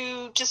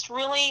to just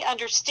really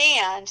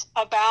understand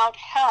about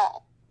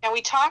hell. And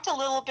we talked a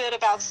little bit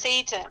about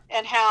Satan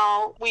and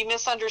how we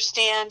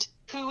misunderstand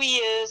who he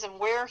is and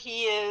where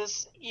he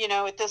is,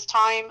 at this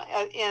time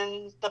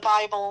in the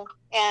Bible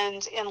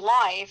and in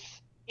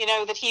life,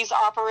 that he's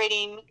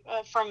operating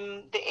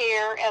from the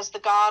air as the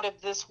God of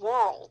this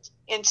world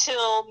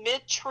until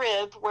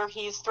mid-trib, where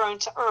he's thrown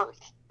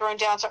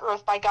down to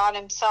earth by God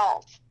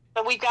himself.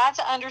 But we've got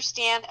to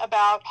understand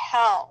about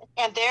hell.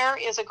 And there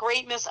is a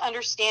great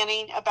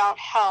misunderstanding about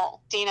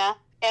hell, Dina.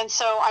 And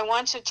so I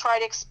want to try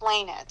to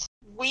explain it.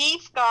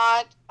 We've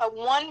got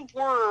one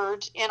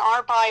word in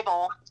our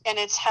Bible, and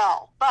it's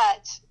hell.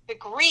 But the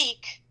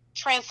Greek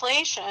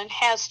translation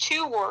has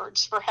 2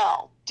 words for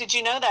hell. Did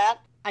you know that?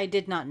 I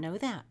did not know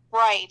that.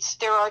 Right.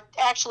 There are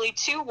actually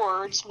 2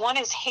 words. One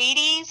is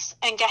Hades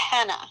and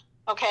Gehenna.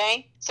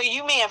 Okay? So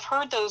you may have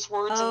heard those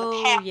words in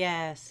the past.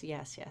 Yes.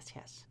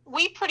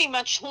 We pretty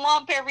much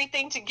lump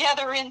everything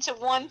together into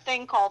one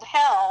thing called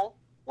hell,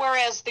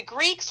 whereas the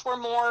Greeks were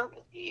more,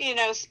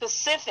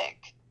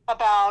 specific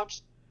about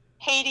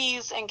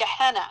Hades and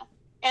Gehenna.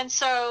 And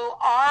so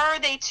are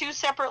they 2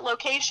 separate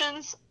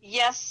locations?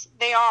 Yes,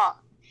 they are.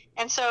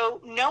 And so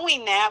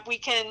knowing that, we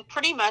can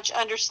pretty much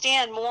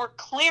understand more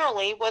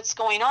clearly what's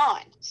going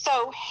on.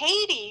 So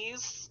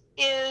Hades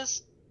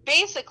is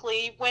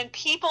basically when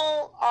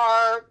people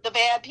are the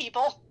bad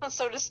people,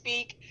 so to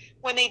speak,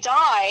 when they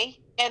die,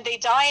 and they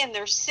die in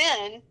their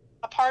sin,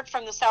 apart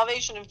from the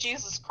salvation of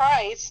Jesus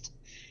Christ,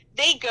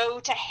 they go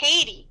to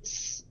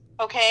Hades,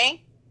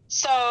 okay?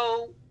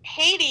 So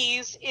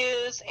Hades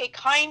is a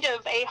kind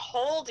of a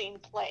holding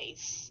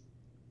place,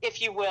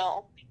 if you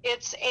will.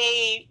 It's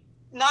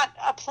not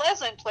a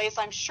pleasant place,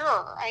 I'm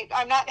sure.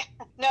 I'm not,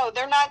 no,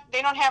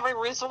 they don't have a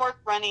resort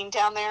running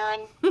down there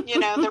and, they're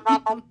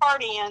not all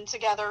partying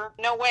together.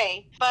 No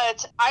way.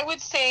 But I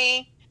would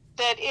say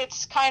that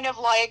it's kind of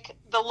like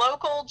the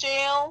local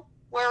jail,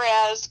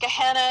 whereas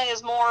Gehenna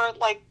is more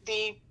like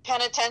the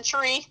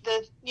penitentiary,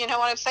 you know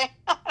what I'm saying?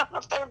 I don't know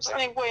if there's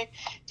any way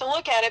to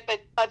look at it,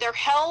 but they're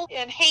held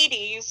in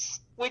Hades,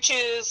 which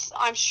is,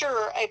 I'm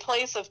sure, a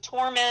place of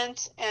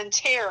torment and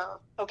terror,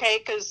 okay?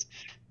 Because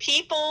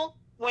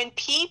when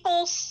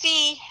people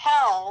see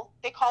hell,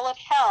 they call it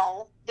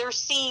hell, they're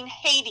seeing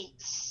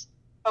Hades,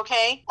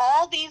 okay?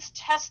 All these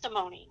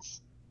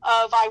testimonies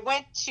of I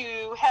went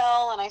to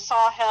hell and I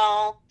saw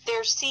hell,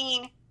 they're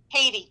seeing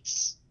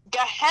Hades.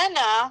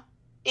 Gehenna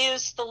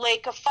is the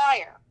lake of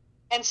fire.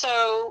 And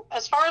so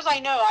as far as I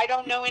know, I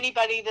don't know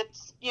anybody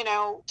that's,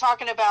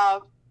 talking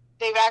about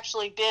they've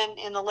actually been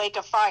in the lake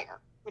of fire,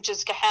 which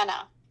is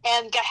Gehenna.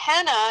 And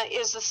Gehenna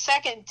is the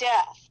second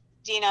death,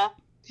 Dina.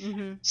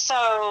 Mm-hmm.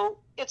 So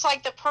it's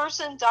like the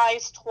person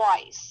dies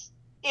twice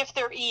if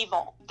they're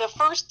evil. The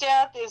first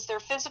death is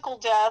their physical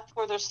death,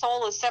 where their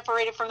soul is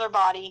separated from their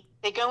body.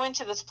 They go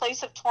into this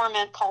place of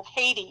torment called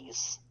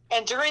Hades.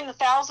 And during the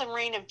 1,000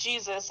 reign of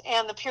Jesus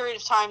and the period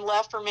of time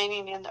left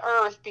remaining in the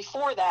earth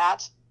before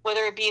that,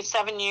 whether it be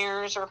 7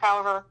 years or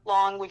however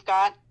long we've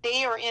got,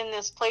 they are in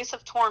this place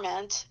of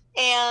torment.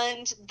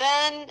 And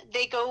then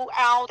they go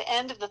out at the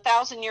end of the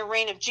 1,000-year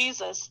reign of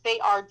Jesus. They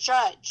are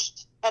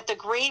judged at the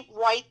great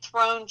white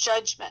throne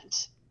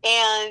judgment.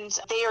 And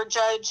they are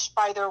judged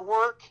by their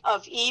work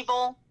of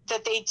evil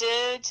that they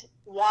did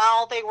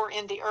while they were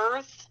in the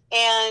earth.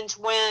 And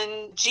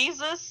when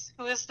Jesus,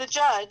 who is the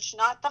judge,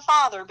 not the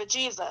Father, but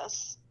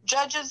Jesus,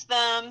 judges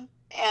them,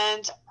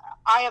 and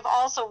I have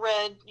also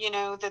read,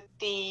 that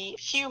the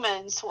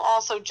humans will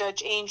also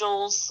judge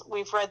angels.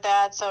 We've read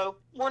that, so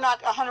we're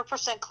not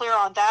 100% clear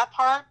on that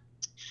part.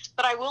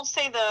 But I will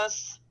say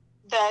this,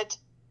 that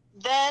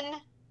then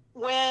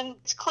when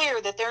it's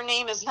clear that their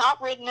name is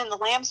not written in the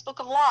Lamb's Book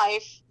of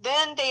Life,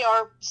 then they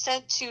are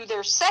sent to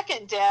their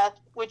second death,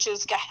 which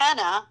is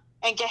Gehenna.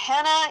 And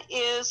Gehenna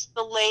is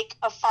the lake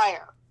of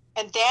fire.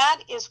 And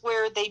that is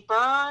where they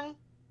burn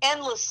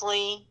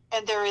endlessly,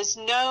 and there is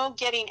no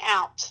getting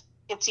out.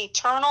 It's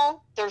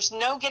eternal. There's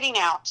no getting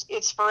out.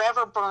 It's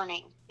forever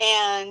burning.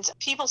 And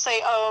people say,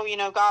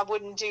 God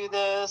wouldn't do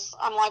this.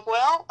 I'm like,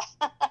 well,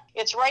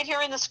 it's right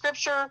here in the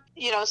scripture.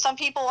 Some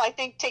people, I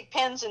think, take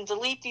pens and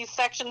delete these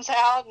sections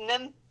out and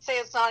then say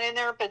it's not in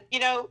there. But,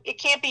 it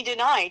can't be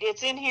denied.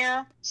 It's in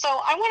here. So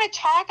I want to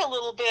talk a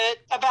little bit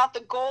about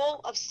the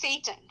goal of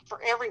Satan for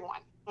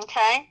everyone.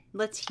 Okay?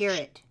 Let's hear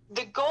it.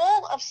 The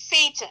goal of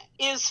Satan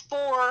is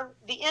for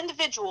the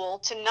individual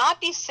to not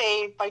be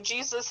saved by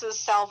Jesus'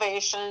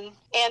 salvation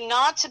and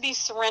not to be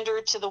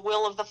surrendered to the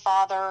will of the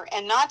Father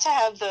and not to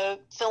have the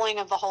filling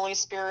of the Holy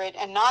Spirit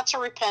and not to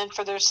repent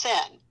for their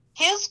sin.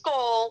 His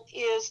goal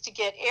is to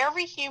get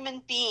every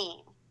human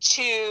being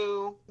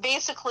to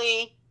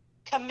basically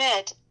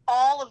commit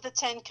all of the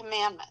 10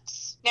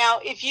 Commandments. Now,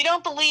 if you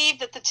don't believe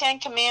that the 10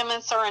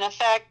 Commandments are in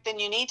effect, then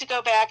you need to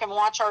go back and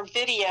watch our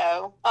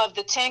video of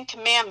the 10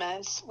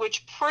 Commandments,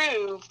 which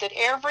prove that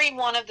every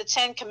one of the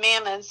 10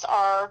 Commandments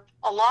are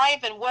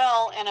alive and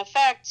well in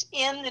effect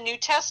in the New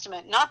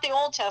Testament. Not the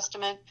Old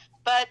Testament,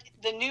 but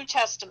the New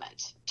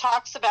Testament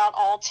talks about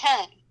all 10.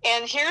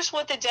 And here's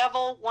what the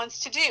devil wants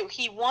to do.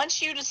 He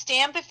wants you to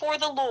stand before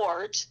the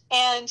Lord,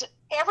 and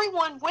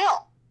everyone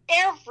will.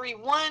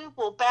 everyone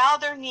will bow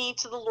their knee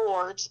to the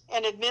Lord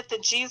and admit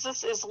that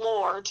Jesus is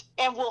Lord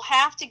and will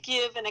have to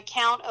give an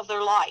account of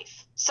their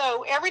life.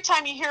 So every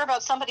time you hear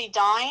about somebody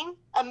dying,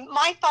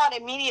 my thought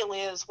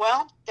immediately is,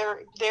 well,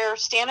 they're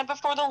standing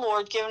before the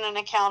Lord giving an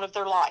account of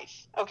their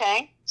life.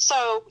 Okay?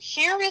 So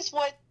here is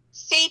what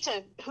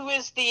Satan, who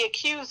is the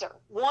accuser,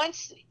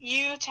 wants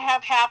you to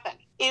have happen,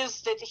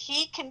 is that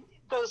he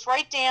goes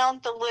right down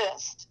the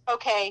list,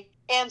 okay,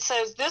 and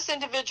says this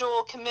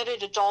individual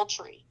committed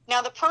adultery.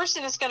 Now the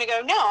person is going to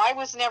go, no, I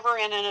was never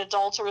in an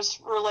adulterous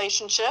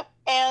relationship,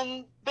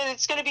 but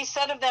it's going to be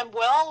said of them,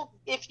 well,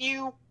 if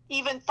you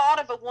even thought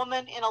of a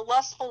woman in a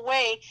lustful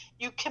way,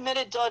 you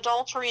committed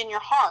adultery in your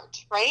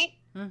heart, right?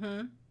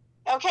 Mm-hmm.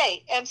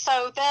 Okay, and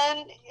so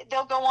then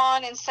they'll go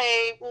on and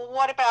say, well,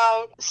 what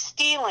about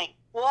stealing?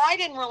 Well, I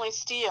didn't really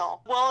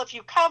steal. Well, if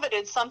you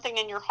coveted something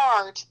in your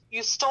heart,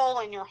 you stole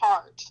in your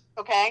heart,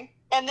 okay?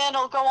 And then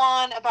it'll go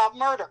on about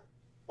murder.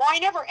 Well, I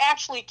never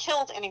actually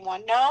killed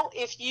anyone. No,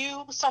 if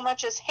you so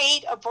much as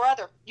hate a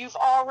brother, you've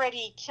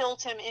already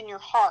killed him in your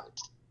heart.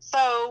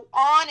 So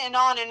on and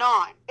on and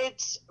on.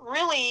 It's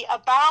really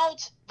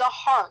about the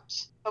heart,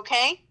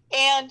 okay?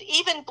 And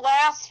even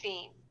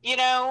blaspheme,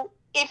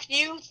 if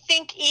you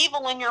think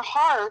evil in your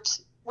heart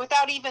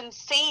without even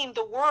saying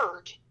the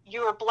word,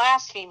 you're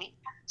blaspheming.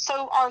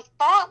 So our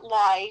thought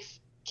life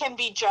can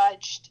be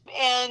judged.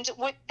 And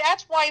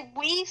that's why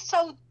we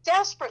so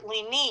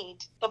desperately need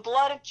the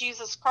blood of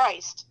Jesus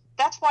Christ.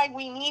 That's why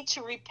we need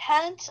to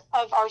repent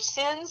of our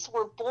sins.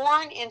 We're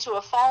born into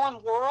a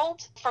fallen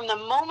world. From the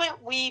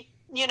moment we,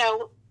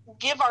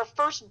 give our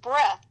first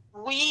breath,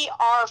 we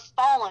are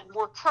fallen.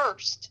 We're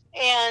cursed.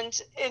 And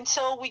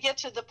until we get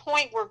to the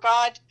point where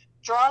God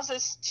draws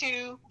us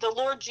to the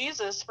Lord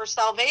Jesus for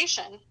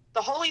salvation,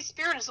 the Holy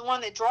Spirit is the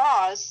one that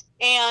draws,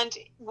 and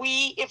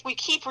if we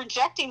keep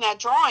rejecting that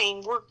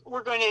drawing,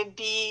 we're going to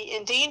be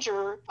in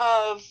danger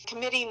of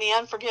committing the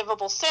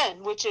unforgivable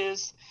sin, which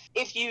is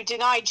if you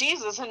deny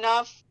Jesus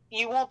enough,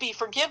 you won't be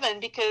forgiven,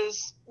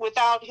 because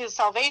without his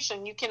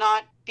salvation, you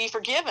cannot be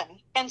forgiven.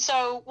 And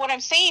so what I'm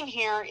saying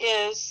here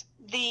is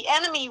the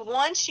enemy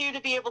wants you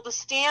to be able to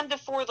stand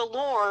before the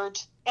Lord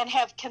and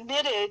have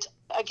committed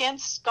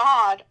against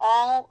God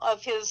all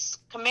of his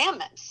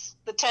commandments,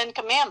 the 10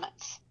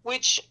 Commandments,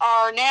 which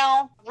are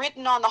now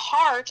written on the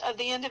heart of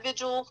the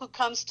individual who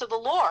comes to the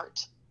Lord.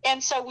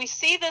 And so we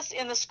see this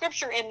in the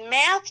scripture in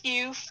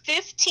Matthew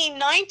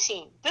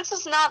 15:19. This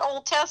is not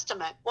Old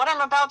Testament. What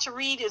I'm about to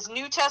read is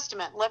New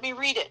Testament. Let me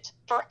read it.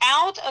 For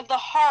out of the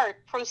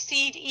heart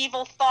proceed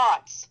evil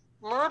thoughts,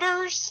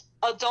 murders,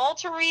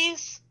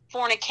 adulteries,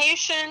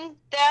 fornication,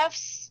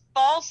 thefts,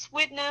 false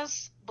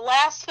witness,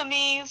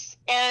 blasphemies,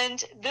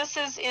 and this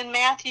is in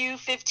Matthew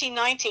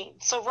 15:19.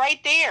 So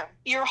right there,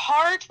 your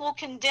heart will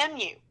condemn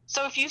you.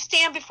 So if you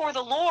stand before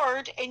the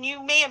Lord and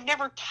you may have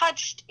never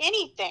touched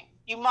anything,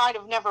 you might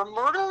have never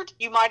murdered,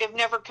 you might have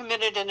never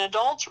committed an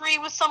adultery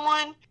with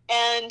someone,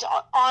 and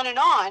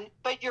on,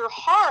 but your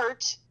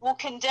heart will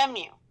condemn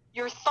you.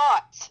 Your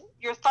thoughts,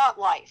 your thought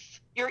life,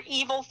 your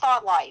evil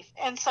thought life.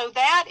 And so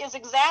that is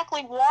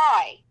exactly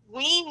why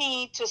we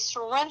need to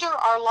surrender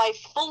our life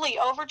fully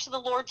over to the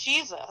Lord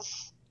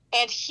Jesus,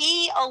 and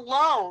he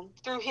alone,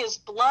 through his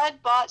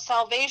blood-bought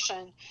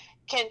salvation,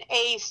 can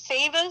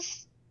save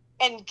us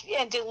and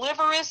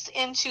deliver us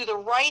into the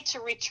right to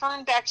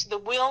return back to the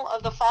will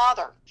of the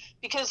Father.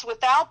 Because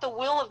without the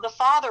will of the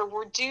Father,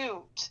 we're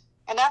doomed.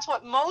 And that's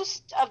what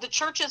most of the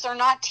churches are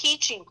not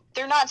teaching.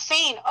 They're not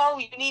saying, oh,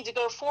 you need to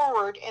go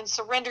forward and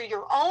surrender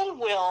your own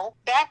will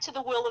back to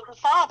the will of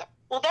the Father.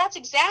 Well, that's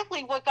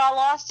exactly what got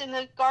lost in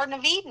the Garden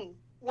of Eden.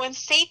 When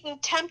Satan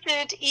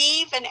tempted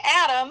Eve and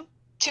Adam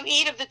to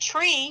eat of the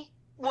tree,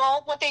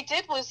 well, what they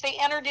did was they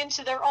entered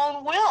into their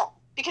own will,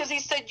 because he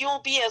said, you'll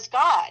be as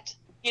God,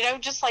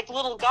 just like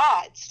little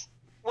gods.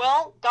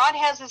 Well, God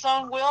has his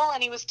own will,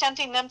 and he was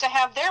tempting them to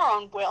have their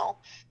own will.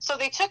 So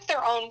they took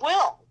their own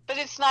will, but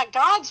it's not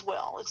God's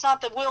will. It's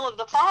not the will of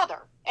the Father,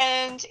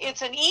 and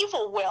it's an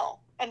evil will,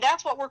 and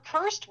that's what we're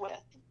cursed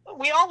with.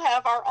 We all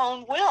have our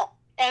own will,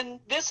 and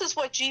this is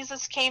what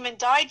Jesus came and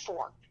died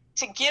for,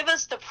 to give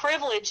us the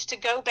privilege to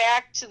go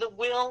back to the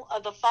will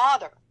of the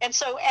Father. And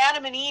so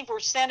Adam and Eve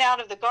were sent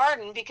out of the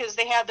garden because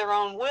they had their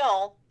own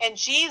will, and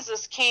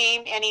Jesus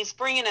came and he's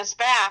bringing us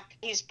back.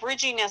 He's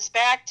bridging us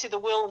back to the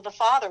will of the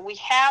Father. We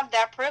have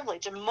that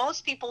privilege, and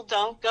most people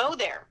don't go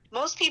there.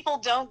 Most people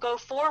don't go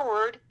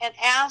forward and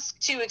ask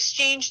to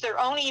exchange their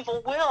own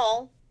evil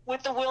will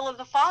with the will of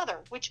the Father,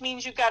 which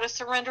means you've got to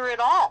surrender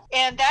it all.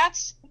 And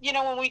that's,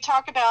 when we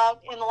talk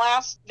about, in the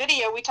last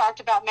video, we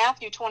talked about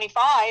Matthew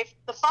 25,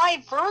 the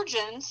 5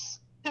 virgins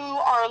who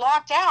are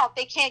locked out,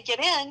 they can't get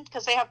in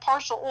because they have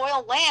partial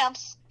oil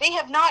lamps. They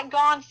have not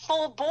gone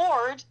full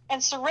board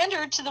and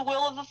surrendered to the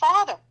will of the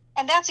Father.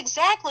 And that's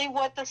exactly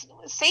what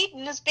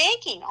Satan is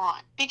banking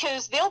on,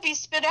 because they'll be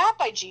spit out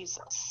by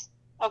Jesus.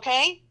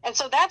 Okay? And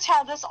so that's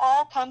how this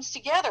all comes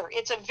together.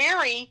 It's a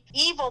very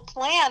evil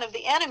plan of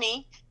the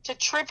enemy to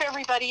trip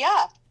everybody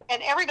up.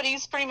 and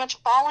everybody's pretty much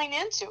falling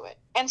into it.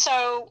 And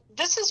so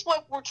this is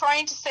what we're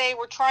trying to say.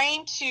 We're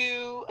trying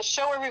to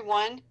show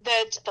everyone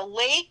that the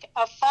lake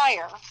of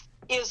fire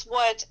is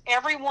what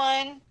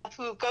everyone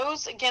who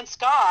goes against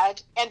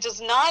God and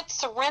does not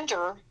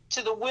surrender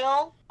to the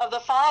will of the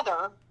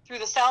Father through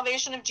the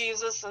salvation of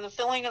Jesus and the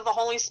filling of the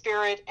Holy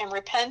Spirit and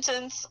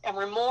repentance and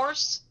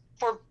remorse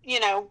for,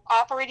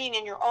 operating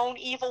in your own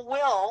evil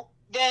will,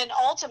 then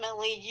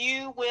ultimately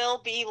you will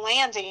be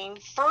landing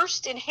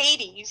first in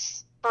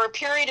Hades for a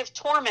period of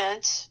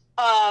torment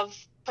of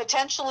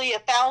potentially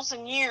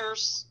 1,000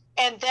 years.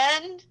 And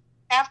then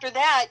after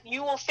that,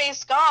 you will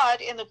face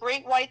God in the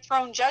great white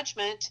throne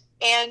judgment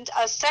and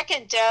a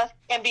second death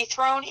and be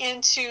thrown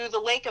into the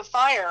lake of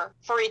fire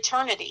for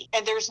eternity.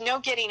 And there's no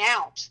getting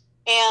out.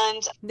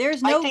 And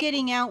there's no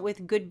getting out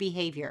with good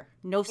behavior.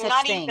 No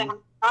such thing.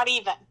 Not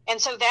even.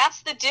 And so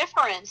that's the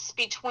difference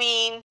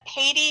between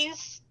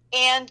Hades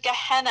and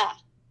Gehenna,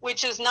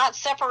 which is not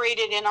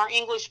separated in our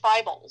English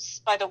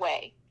Bibles, by the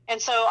way.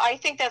 And so I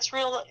think that's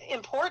real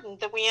important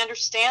that we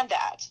understand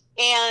that.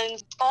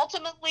 And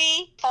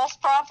ultimately, false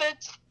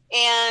prophets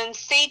and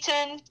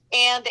Satan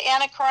and the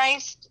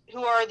Antichrist,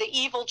 who are the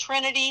evil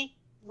trinity,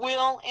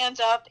 will end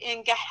up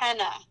in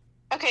Gehenna.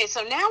 Okay,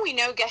 so now we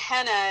know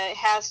Gehenna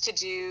has to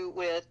do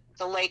with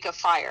the lake of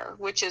fire,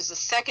 which is the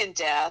second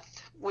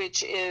death,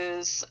 which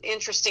is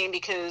interesting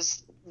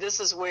because this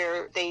is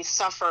where they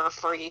suffer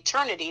for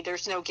eternity.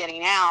 There's no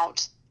getting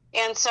out.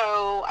 And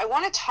so I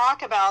want to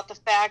talk about the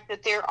fact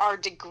that there are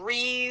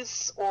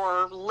degrees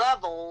or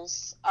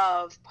levels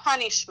of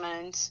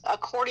punishment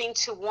according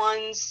to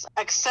one's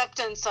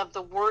acceptance of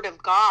the Word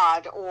of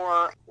God,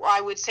 or I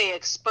would say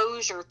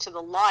exposure to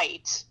the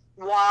light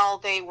while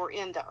they were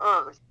in the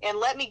earth. And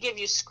let me give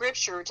you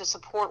scripture to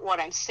support what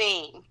I'm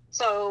saying.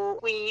 So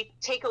we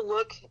take a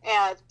look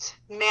at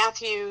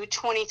Matthew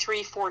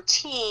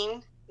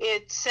 23:14.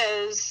 It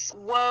says,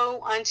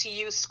 "Woe unto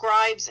you,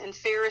 scribes and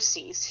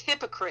Pharisees,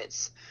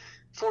 hypocrites!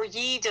 For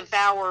ye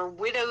devour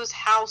widows'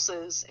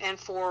 houses, and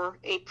for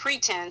a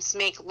pretense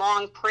make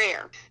long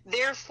prayer.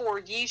 Therefore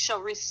ye shall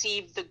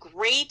receive the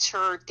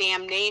greater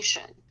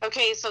damnation."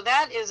 Okay, so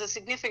that is a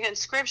significant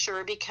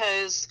scripture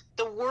because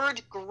the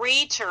word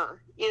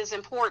greater is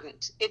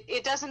important.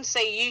 It doesn't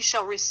say ye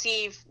shall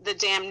receive the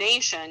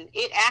damnation.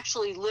 It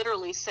actually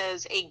literally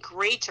says a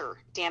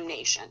greater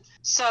damnation.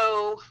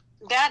 So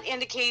that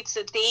indicates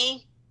that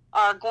they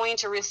are going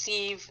to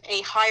receive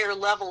a higher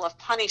level of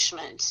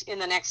punishment in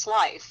the next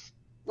life,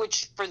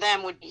 which for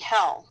them would be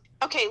hell.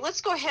 Okay,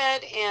 let's go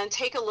ahead and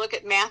take a look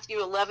at Matthew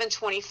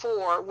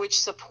 11:24, which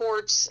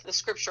supports the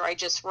scripture I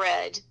just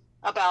read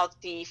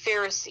about the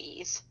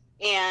Pharisees.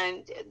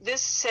 And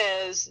this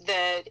says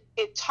that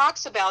it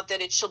talks about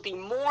that it shall be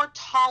more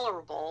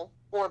tolerable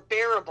or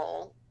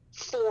bearable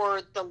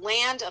for the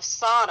land of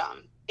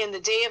Sodom in the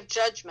day of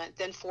judgment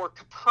than for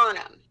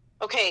Capernaum.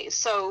 Okay,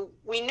 so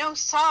we know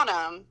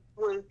Sodom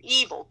was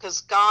evil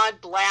because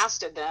God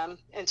blasted them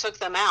and took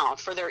them out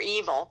for their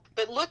evil.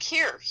 But look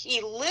here,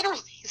 he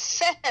literally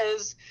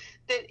says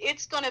that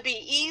it's going to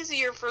be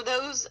easier for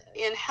those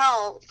in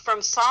hell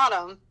from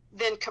Sodom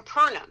than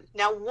Capernaum.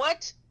 Now,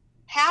 what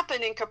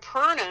happened in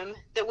Capernaum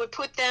that would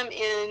put them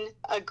in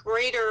a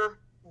greater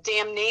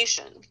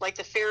damnation, like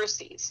the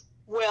Pharisees?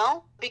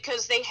 Well,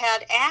 because they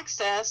had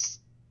access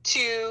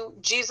to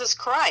Jesus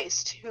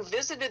Christ, who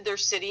visited their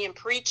city and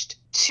preached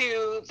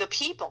to the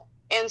people.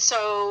 And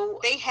so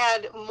they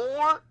had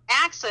more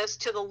access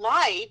to the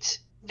light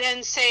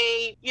than,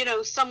 say,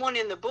 someone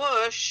in the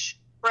bush,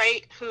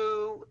 right,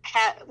 who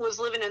was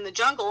living in the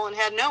jungle and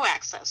had no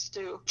access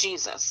to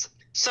Jesus.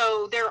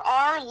 So there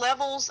are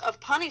levels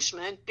of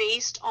punishment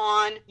based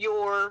on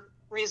your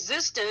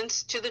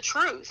resistance to the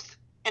truth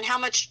and how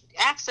much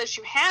access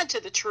you had to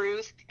the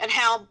truth and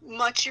how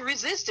much you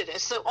resisted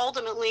it. So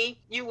ultimately,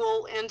 you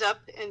will end up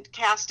and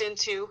cast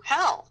into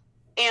hell.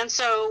 And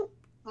so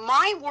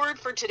my word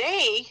for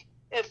today,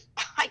 if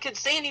I could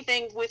say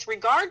anything with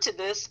regard to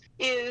this,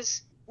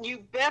 is you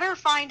better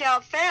find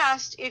out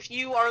fast if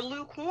you are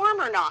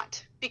lukewarm or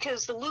not.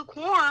 Because the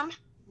lukewarm,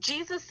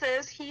 Jesus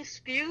says he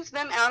spews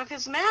them out of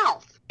his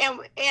mouth.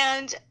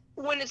 And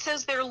when it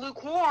says they're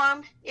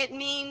lukewarm, it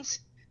means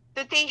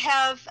that they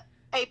have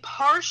a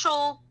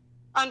partial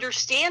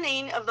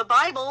understanding of the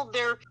Bible.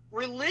 They're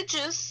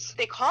religious,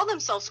 they call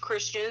themselves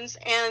Christians,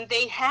 and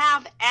they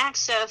have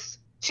access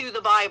to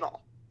the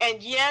Bible.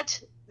 And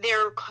yet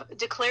they're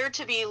declared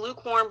to be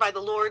lukewarm by the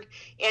Lord,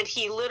 and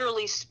he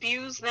literally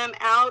spews them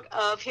out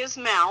of his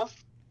mouth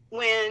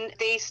when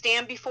they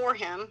stand before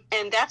him.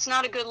 And that's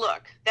not a good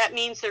look. That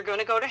means they're going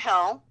to go to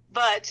hell.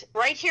 But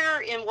right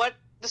here in what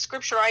the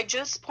scripture I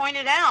just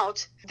pointed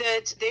out,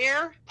 that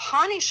their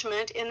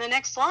punishment in the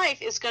next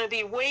life is going to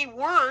be way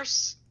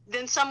worse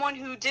than someone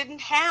who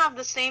didn't have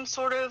the same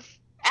sort of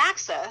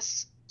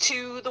access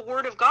to the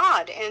Word of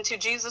God and to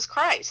Jesus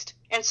Christ.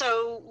 And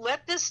so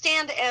let this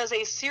stand as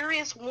a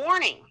serious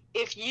warning.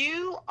 If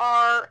you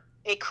are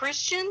a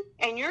Christian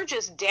and you're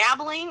just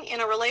dabbling in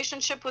a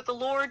relationship with the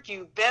Lord,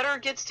 you better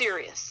get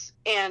serious.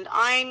 And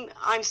I'm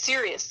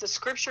serious. The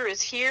scripture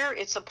is here.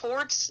 It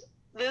supports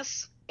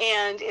this.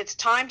 and it's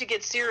time to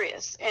get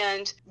serious.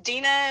 And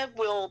Dina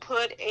will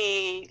put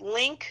a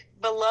link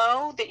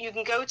below that you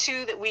can go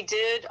to that we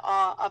did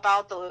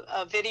about the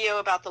video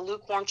about the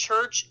lukewarm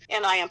church,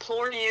 and I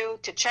implore you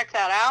to check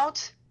that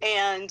out.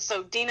 And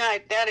so, Dina,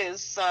 that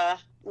is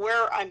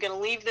where I'm going to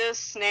leave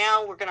this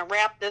now. We're going to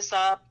wrap this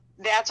up.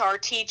 That's our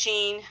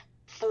teaching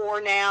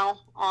for now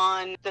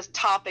on this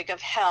topic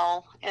of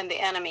hell and the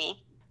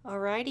enemy.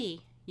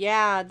 Alrighty.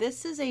 Yeah,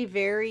 this is a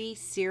very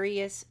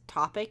serious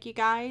topic, you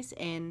guys.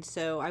 And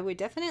so I would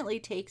definitely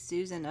take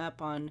Susan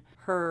up on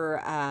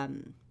her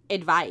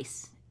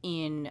advice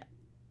in,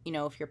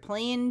 if you're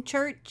playing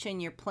church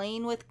and you're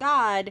playing with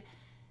God,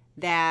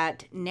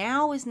 that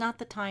now is not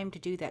the time to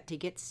do that, to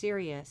get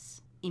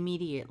serious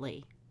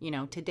immediately.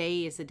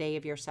 Today is the day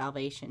of your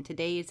salvation.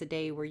 Today is the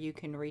day where you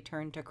can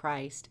return to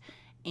Christ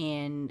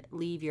and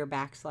leave your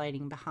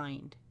backsliding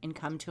behind and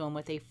come to Him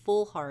with a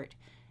full heart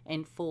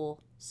and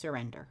full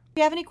surrender. If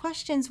you have any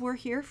questions, we're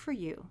here for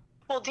you.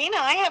 Well, Dina,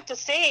 I have to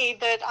say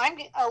that I'm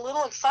a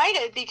little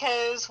excited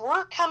because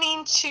we're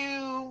coming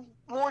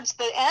towards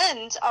the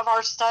end of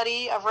our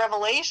study of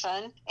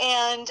Revelation,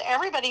 and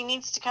everybody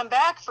needs to come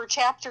back for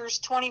chapters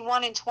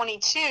 21 and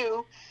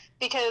 22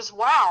 because,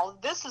 wow,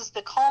 this is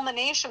the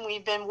culmination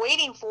we've been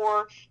waiting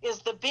for, is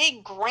the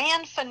big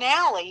grand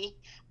finale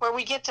where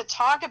we get to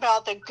talk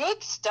about the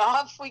good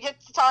stuff. We get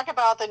to talk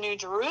about the New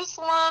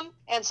Jerusalem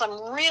and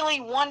some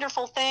really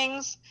wonderful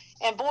things.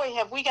 And boy,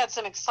 have we got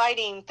some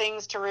exciting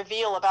things to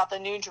reveal about the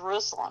New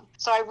Jerusalem.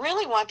 So I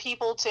really want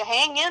people to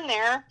hang in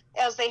there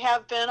as they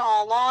have been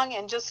all along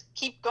and just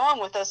keep going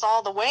with us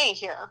all the way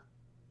here.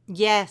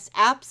 Yes,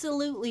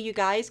 absolutely. You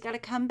guys got to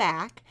come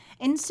back.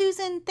 And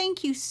Susan,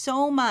 thank you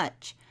so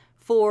much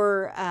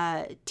for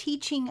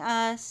teaching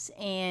us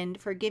and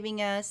for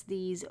giving us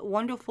these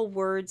wonderful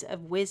words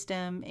of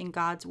wisdom in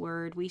God's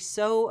Word. We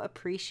so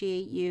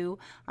appreciate you.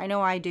 I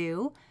know I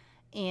do.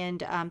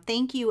 And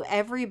thank you,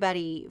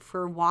 everybody,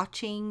 for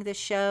watching the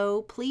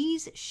show.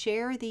 Please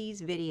share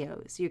these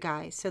videos, you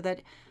guys, so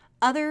that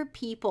other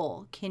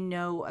people can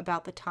know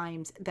about the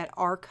times that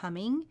are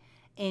coming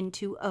and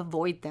to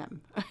avoid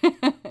them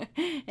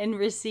and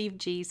receive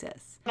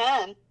Jesus.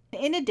 Amen.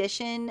 In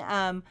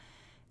addition,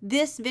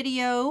 this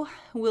video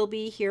will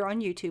be here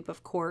on YouTube,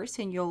 of course,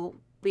 and you'll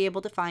be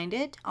able to find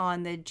it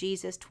on the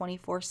Jesus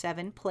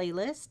 24/7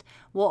 playlist.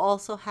 We'll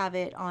also have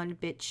it on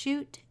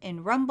BitChute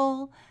and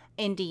Rumble.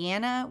 And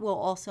Deanna will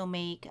also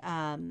make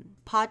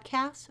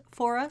podcasts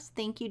for us.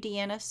 Thank you,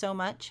 Deanna, so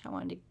much. I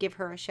wanted to give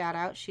her a shout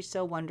out. She's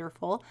so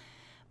wonderful.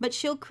 But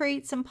she'll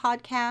create some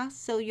podcasts,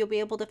 so you'll be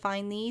able to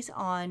find these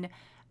on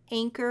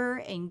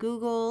Anchor and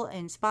Google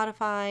and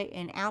Spotify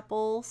and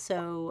Apple.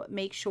 So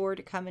make sure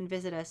to come and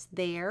visit us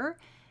there.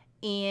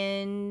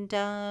 And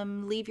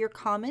leave your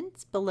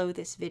comments below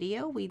this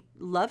video. We'd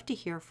love to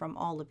hear from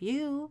all of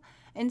you.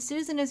 And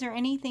Susan, is there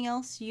anything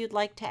else you'd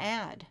like to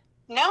add?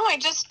 No, I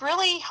just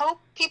really hope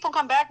people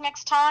come back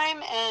next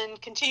time and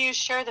continue to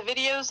share the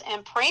videos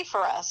and pray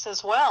for us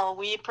as well.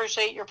 We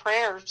appreciate your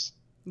prayers.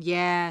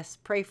 Yes,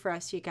 pray for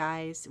us, you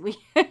guys.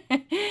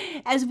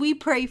 As we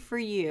pray for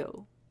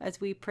you,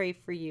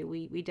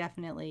 we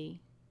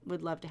definitely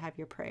would love to have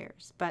your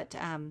prayers. But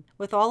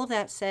with all of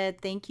that said,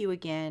 thank you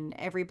again,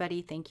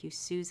 everybody. Thank you,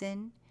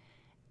 Susan.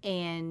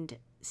 And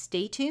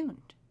stay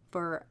tuned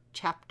for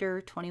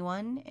chapter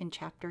 21 and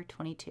chapter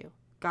 22.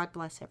 God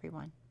bless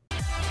everyone.